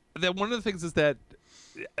that one of the things is that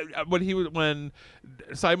when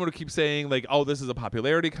Simon would keep saying like, oh, this is a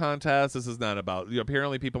popularity contest, this is not about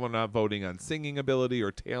apparently people are not voting on singing ability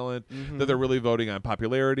or talent, that they're really voting on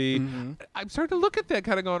popularity. I'm starting to look at that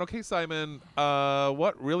kind of going, okay, Simon,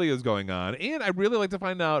 what really is going on? And I'd really like to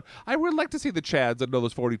find out. I would like to see the Chads and know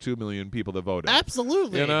those 42 million people that voted.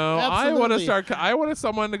 Absolutely. Absolutely. I want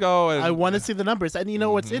someone to go and I want to see the numbers. And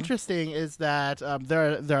what's interesting is that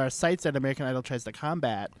there are sites that American Idol tries to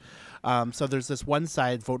combat. So there's this one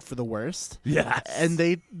side, vote for the worst. Yes. And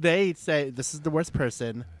they say, this is the worst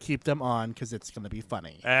person, keep them on because it's going to be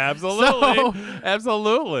funny. Absolutely.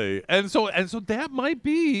 Absolutely. And so that might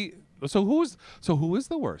be, who is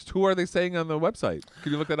the worst? Who are they saying on the website?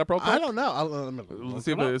 Can you look that up real quick? I don't know. Let's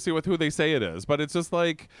see who they say it is. But it's just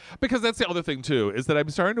like, because that's the other thing too, is that I'm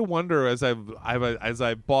starting to wonder as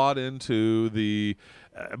I've bought into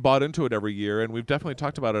it every year, and we've definitely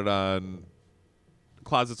talked about it on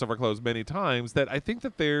closets of our clothes many times that I think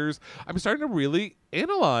that I'm starting to really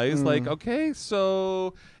analyze like, okay,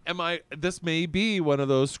 so this may be one of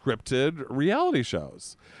those scripted reality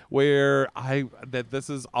shows where that this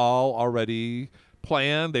is all already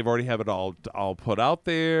planned. They've already have it all put out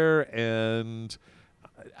there. And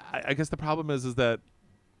I guess the problem is that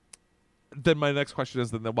then my next question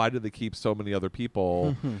is then why did they keep so many other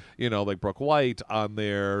people, like Brooke White on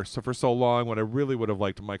there for so long when I really would have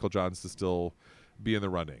liked Michael Johns to still be in the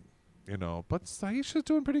running, but Saisha's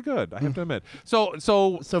doing pretty good, I have to admit. So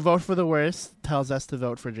vote for the worst tells us to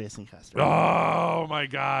vote for Jason Custer. Oh my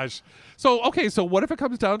gosh. So what if it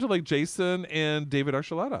comes down to like Jason and David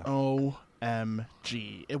Archuleta?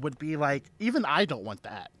 OMG. It would be like, even I don't want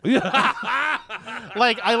that.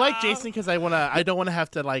 Like, I like Jason because I don't want to have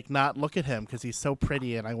to like not look at him because he's so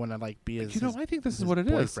pretty and I want to like be his I think this is what it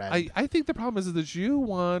boyfriend. is. I think the problem is that you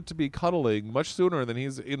want to be cuddling much sooner than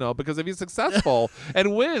he's, because if he's successful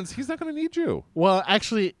and wins, he's not going to need you. Well,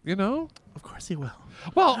 actually, of course he will.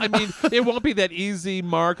 Well, I mean, it won't be that easy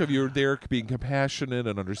mark of you're there being compassionate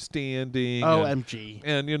and understanding. OMG.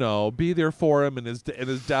 And be there for him in his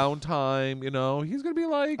downtime. He's going to be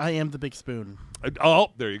like, I am the big spoon.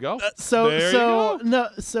 There you go. So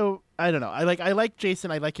I don't know. I like Jason.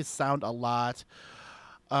 I like his sound a lot.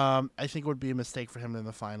 I think it would be a mistake for him in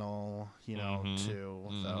the final, too,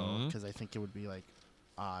 though, because I think it would be like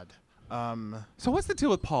odd. So what's the deal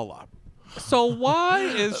with Paula? So why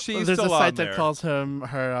is she There's still a site on there? that calls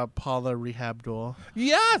her Paula Rehab Duel.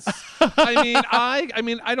 Yes. I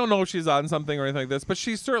mean, I don't know if she's on something or anything like this, but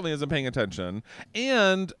she certainly isn't paying attention.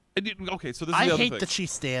 And okay, so this is the other hate thing. that she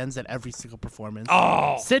stands at every single performance.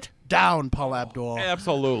 Oh, sit down, Paula Abdul.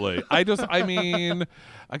 Absolutely.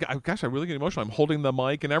 Gosh, I really get emotional. I'm holding the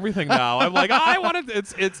mic and everything now. I'm like, I want to.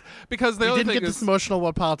 It's because the you other didn't thing get is this emotional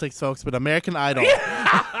about politics, folks, but American Idol.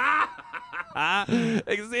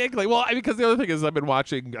 Exactly. Well, because the other thing is I've been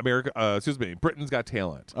watching Britain's Got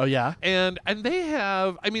Talent. Oh yeah. And they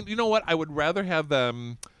have. I mean, you know what? I would rather have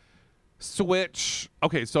them switch.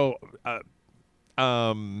 Okay, so.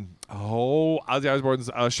 Ozzy Osbourne's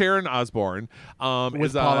Sharon Osbourne with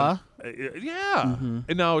is Paula. Yeah.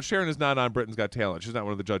 And no, Sharon is not on Britain's Got Talent. She's not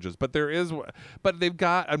one of the judges. But they've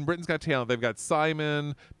got on Britain's Got Talent. They've got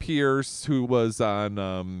Simon Pierce, who was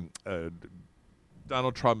on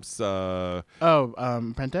Donald Trump's Apprentice.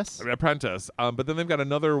 But then they've got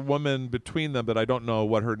another woman between them that I don't know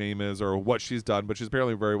what her name is or what she's done, but she's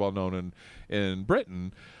apparently very well known in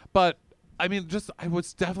Britain. But I mean, I would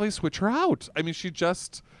definitely switch her out. I mean,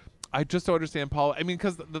 I just don't understand Paula. I mean,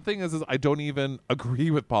 because the thing is I don't even agree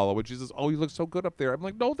with Paula when she says, "Oh, you look so good up there." I'm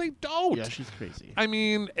like, no, they don't. Yeah, she's crazy. I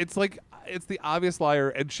mean, it's like it's the obvious liar,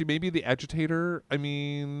 and she may be the agitator. I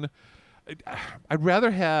mean, I'd rather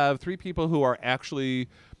have three people who are actually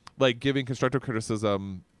like giving constructive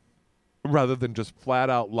criticism rather than just flat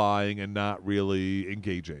out lying and not really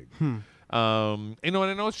engaging. And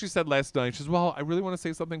I know what she said last night. She says, "Well, I really want to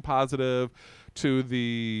say something positive to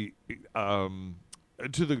the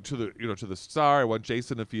star. I want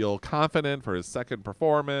Jason to feel confident for his second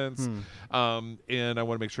performance, and I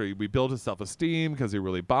want to make sure we build his self-esteem because he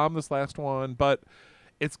really bombed this last one. But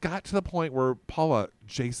it's got to the point where Paula,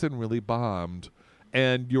 Jason really bombed,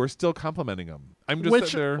 and you're still complimenting him. I'm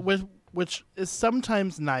just sitting there." Which is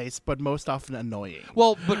sometimes nice, but most often annoying.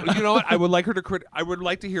 Well, but you know what? I would like her to I would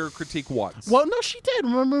like to hear her critique once. Well, no, she did.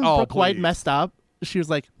 Remember when Brooke White please. messed up? She was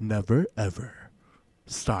like, "Never ever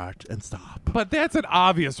start and stop." But that's an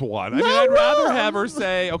obvious one. I mean, I'd rather have her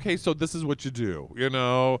say, "Okay, so this is what you do."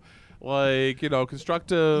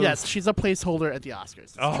 Constructive. Yes, she's a placeholder at the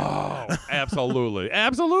Oscars. Oh, absolutely,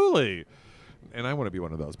 absolutely. And I want to be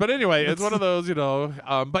one of those. But anyway, it's one of those,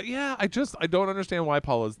 but yeah, I don't understand why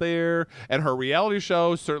Paula's there. And her reality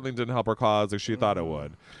show certainly didn't help her cause like she thought it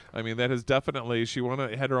would. I mean, that is definitely, she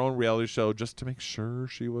had her own reality show just to make sure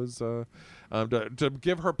she was, to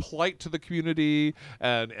give her plight to the community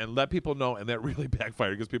and let people know. And that really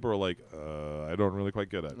backfired because people were like, I don't really quite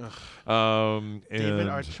get it. David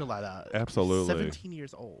Archuleta. Absolutely. 17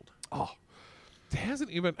 years old. Oh,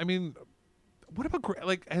 hasn't even, I mean... What about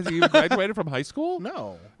has he even graduated from high school?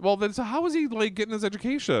 No. Well, then so how is he getting his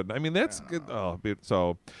education? I mean, that's good.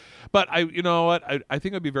 But you know what? I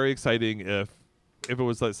think it'd be very exciting if it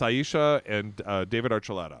was like Saisha and David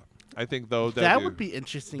Archuleta. I think that would be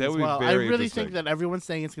interesting that as would be well. I very really interesting. think that everyone's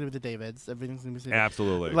saying it's going to be the Davids. Everything's going to be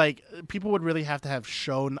absolutely. People would really have to have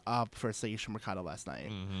shown up for Saisha Mercado last night,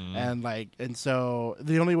 and so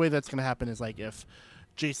the only way that's going to happen is if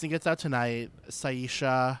Jason gets out tonight,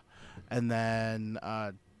 Saisha. And then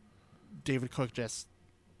David Cook just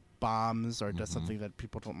bombs or does something that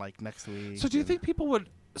people don't like next week. So do you think people would...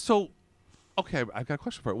 So Okay, I've got a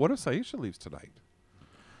question for you. What if Saisha leaves tonight?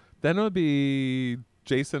 Then it would be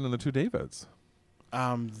Jason and the two Davids.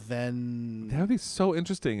 Then That would be so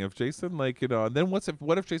interesting if Jason, like, and then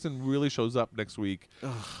what if Jason really shows up next week,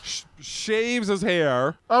 shaves his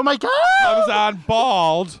hair, oh my god, comes on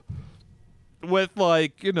bald, with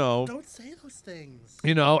don't say those things.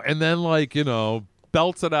 And then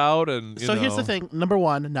belts it out and So here's the thing: number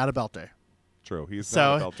one, not a belter. True, he's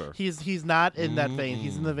So not a belter. he's not in that vein.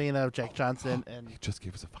 He's in the vein of Jack Johnson and. He just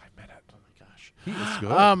gave us a 5-minute. Oh my gosh. He is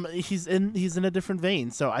good. He's in a different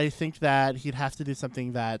vein. So I think that he'd have to do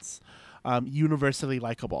something that's universally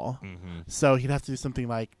likable. Mm-hmm. So he'd have to do something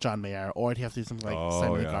like John Mayer, or he'd have to do something like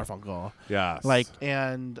Simon and Garfunkel. Yes.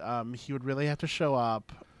 And he would really have to show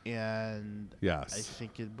up. And yes. I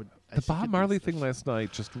think it would. The Bob Marley thing last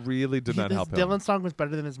night just really did not help him. His Dylan song was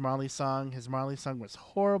better than his Marley song. His Marley song was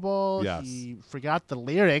horrible. Yes. He forgot the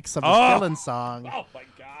lyrics of his Dylan song. Oh my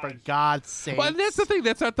God! For God's sake! Well, and that's the thing.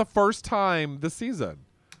 That's not the first time this season.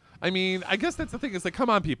 I mean, I guess that's the thing. Is like, come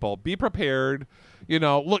on, people, be prepared.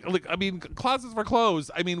 Look. I mean, closets for clothes.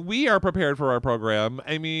 I mean, we are prepared for our program.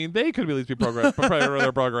 I mean, they could at least be prepared for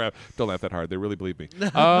their program. Don't laugh that hard. They really believe me.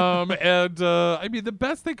 I mean, the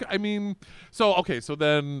best thing. I mean, so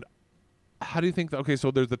then, how do you think?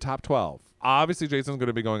 So there's the top 12. Obviously, Jason's going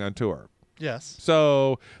to be going on tour. Yes.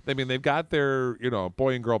 So I mean, they've got their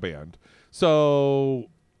boy and girl band. So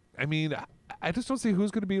I mean, I just don't see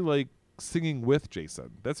who's going to be like singing with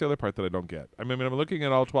Jason. That's the other part that I don't get. I mean, I'm looking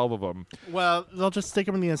at all 12 of them. Well, they'll just stick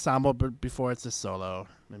him in the ensemble, but before it's a solo.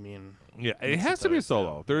 I mean, yeah, it has to be a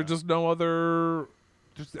solo. There's just no other.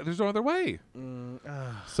 There's no other way.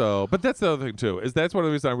 So, but that's the other thing too. That's one of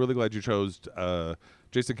the reasons I'm really glad you chose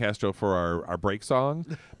Jason Castro for our break song,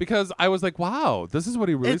 because I was like, wow, this is what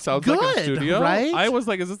he really sounds like in studio. Right? I was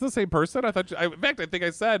like, is this the same person? I thought. In fact, I think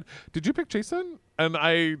I said, did you pick Jason? And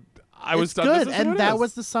I was good, and that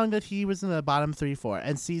was the song that he was in the bottom 3 for.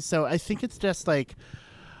 And see, so I think it's just like,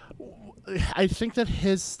 I think that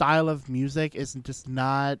his style of music is just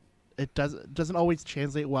not. It doesn't always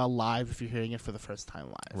translate well live if you're hearing it for the first time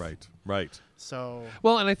live. Right. So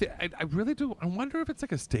well, and I really do. I wonder if it's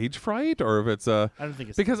like a stage fright or if it's a. I don't think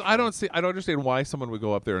it's because I don't understand why someone would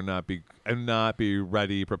go up there and not be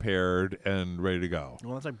ready, prepared, and ready to go.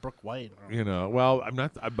 Well, it's like Brooke White. Well,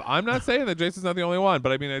 I'm not saying that Jason's not the only one,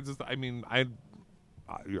 but I mean, I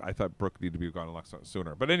thought Brooke needed to be gone a lot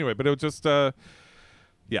sooner. But anyway, it was just.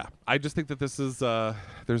 Yeah, I just think that this is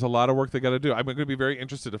there's a lot of work they got to do. I'm going to be very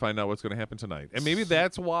interested to find out what's going to happen tonight, and maybe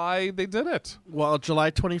that's why they did it. Well,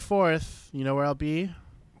 July 24th, you know where I'll be?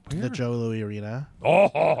 Where? The Joe Louis Arena.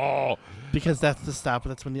 Oh, because that's the stop.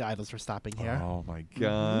 That's when the Idols were stopping here. Oh my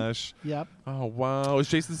gosh. Mm-hmm. Yep. Oh wow. Is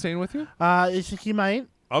Jason staying with you? I think he might.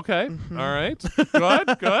 Okay. Mm-hmm. All right.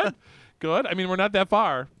 Good. I mean, we're not that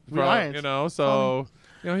far. We aren't. So.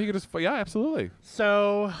 He could just, yeah, absolutely.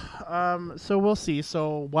 So, so we'll see.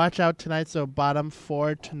 So watch out tonight. So bottom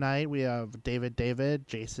 4 tonight, we have David,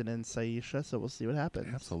 Jason, and Saisha. So we'll see what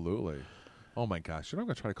happens. Absolutely. Oh my gosh! I'm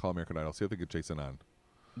going to try to call American Idol. See if they get Jason on.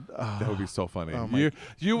 That would be so funny.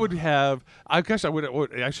 You would have. I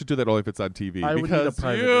should do that only if it's on TV, because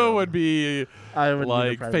you would be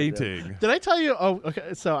like fainting. Did I tell you? Oh,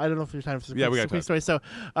 okay. So I don't know if there's time for we got time. Story. So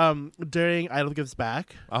during Idol Gives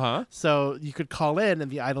Back, so you could call in, and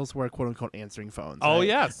the idols were quote unquote answering phones. Oh right?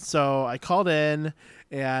 Yes. So I called in,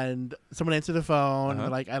 and someone answered the phone. And they're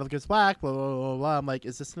like, Idol Gives Back, blah blah blah blah. I'm like,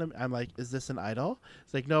 is this an idol?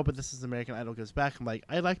 It's like, no, but this is American Idol Gives Back. I'm like,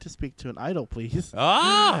 I'd like to speak to an idol, please.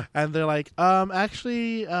 And they're like,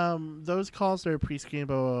 actually, those calls are pre-screened,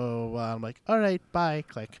 blah, blah, blah, blah. I'm like, all right, bye,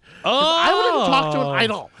 click. I wouldn't talk to an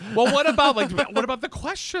idol. Well, what about the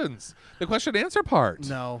questions? The question answer part?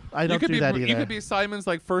 No, I don't do that either. You could be Simon's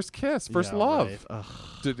first kiss, first love. Right.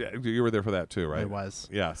 You were there for that too, right? I was.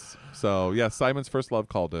 Yes. So, yes, Simon's first love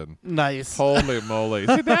called in. Nice. Holy moly.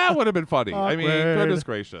 See, that would have been funny. Awkward. I mean, goodness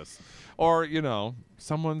gracious. Or,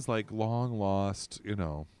 someone's long lost,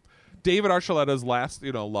 David Archuleta's last,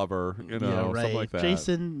 lover, yeah, right. something like that.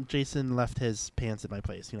 Jason left his pants at my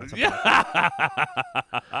place, something like that.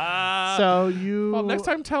 So you. Well, next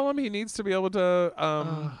time tell him he needs to be able to.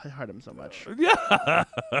 I heart him so much. Yeah.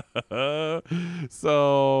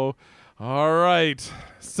 So, all right.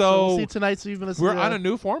 So we'll see tonight. So you've been listening. We're on a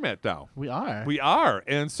new format now. We are,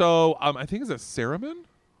 and so I think it's a Saramin.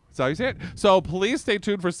 Is that how you say it? So please stay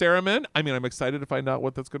tuned for Saramin. I mean, I'm excited to find out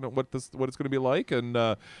what it's gonna be like, and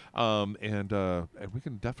we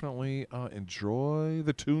can definitely enjoy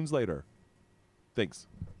the tunes later. Thanks.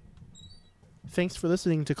 Thanks for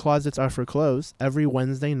listening to Closets Are for Clothes every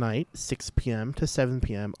Wednesday night, 6 p.m. to 7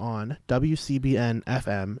 p.m. on WCBN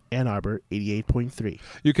FM Ann Arbor 88.3.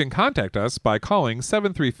 You can contact us by calling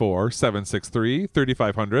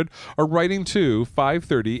 734-763-3500 or writing to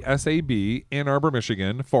 530 SAB Ann Arbor,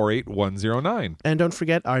 Michigan 48109. And don't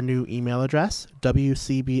forget our new email address,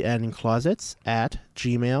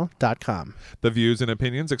 WCBNclosets@gmail.com. The views and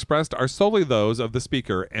opinions expressed are solely those of the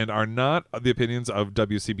speaker and are not the opinions of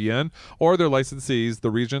WCBN or their licensees,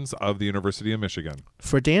 the Regents of the University of Michigan.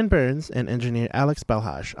 For Dan Burns and engineer Alex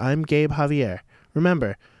Belhaj, I'm Gabe Javier.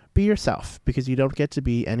 Remember, be yourself because you don't get to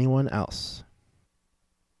be anyone else.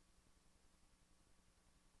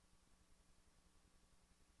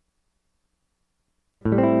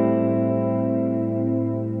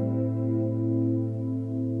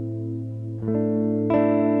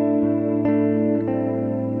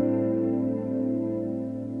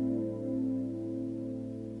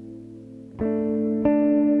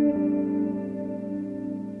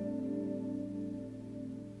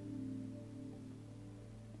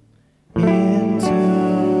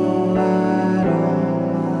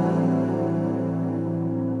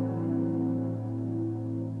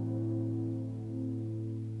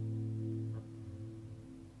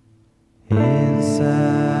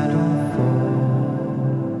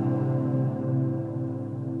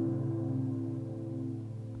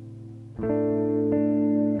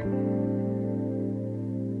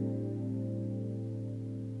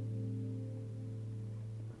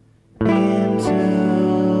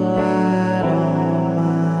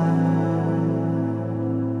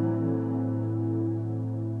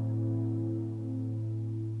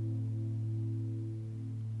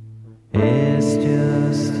 Yeah.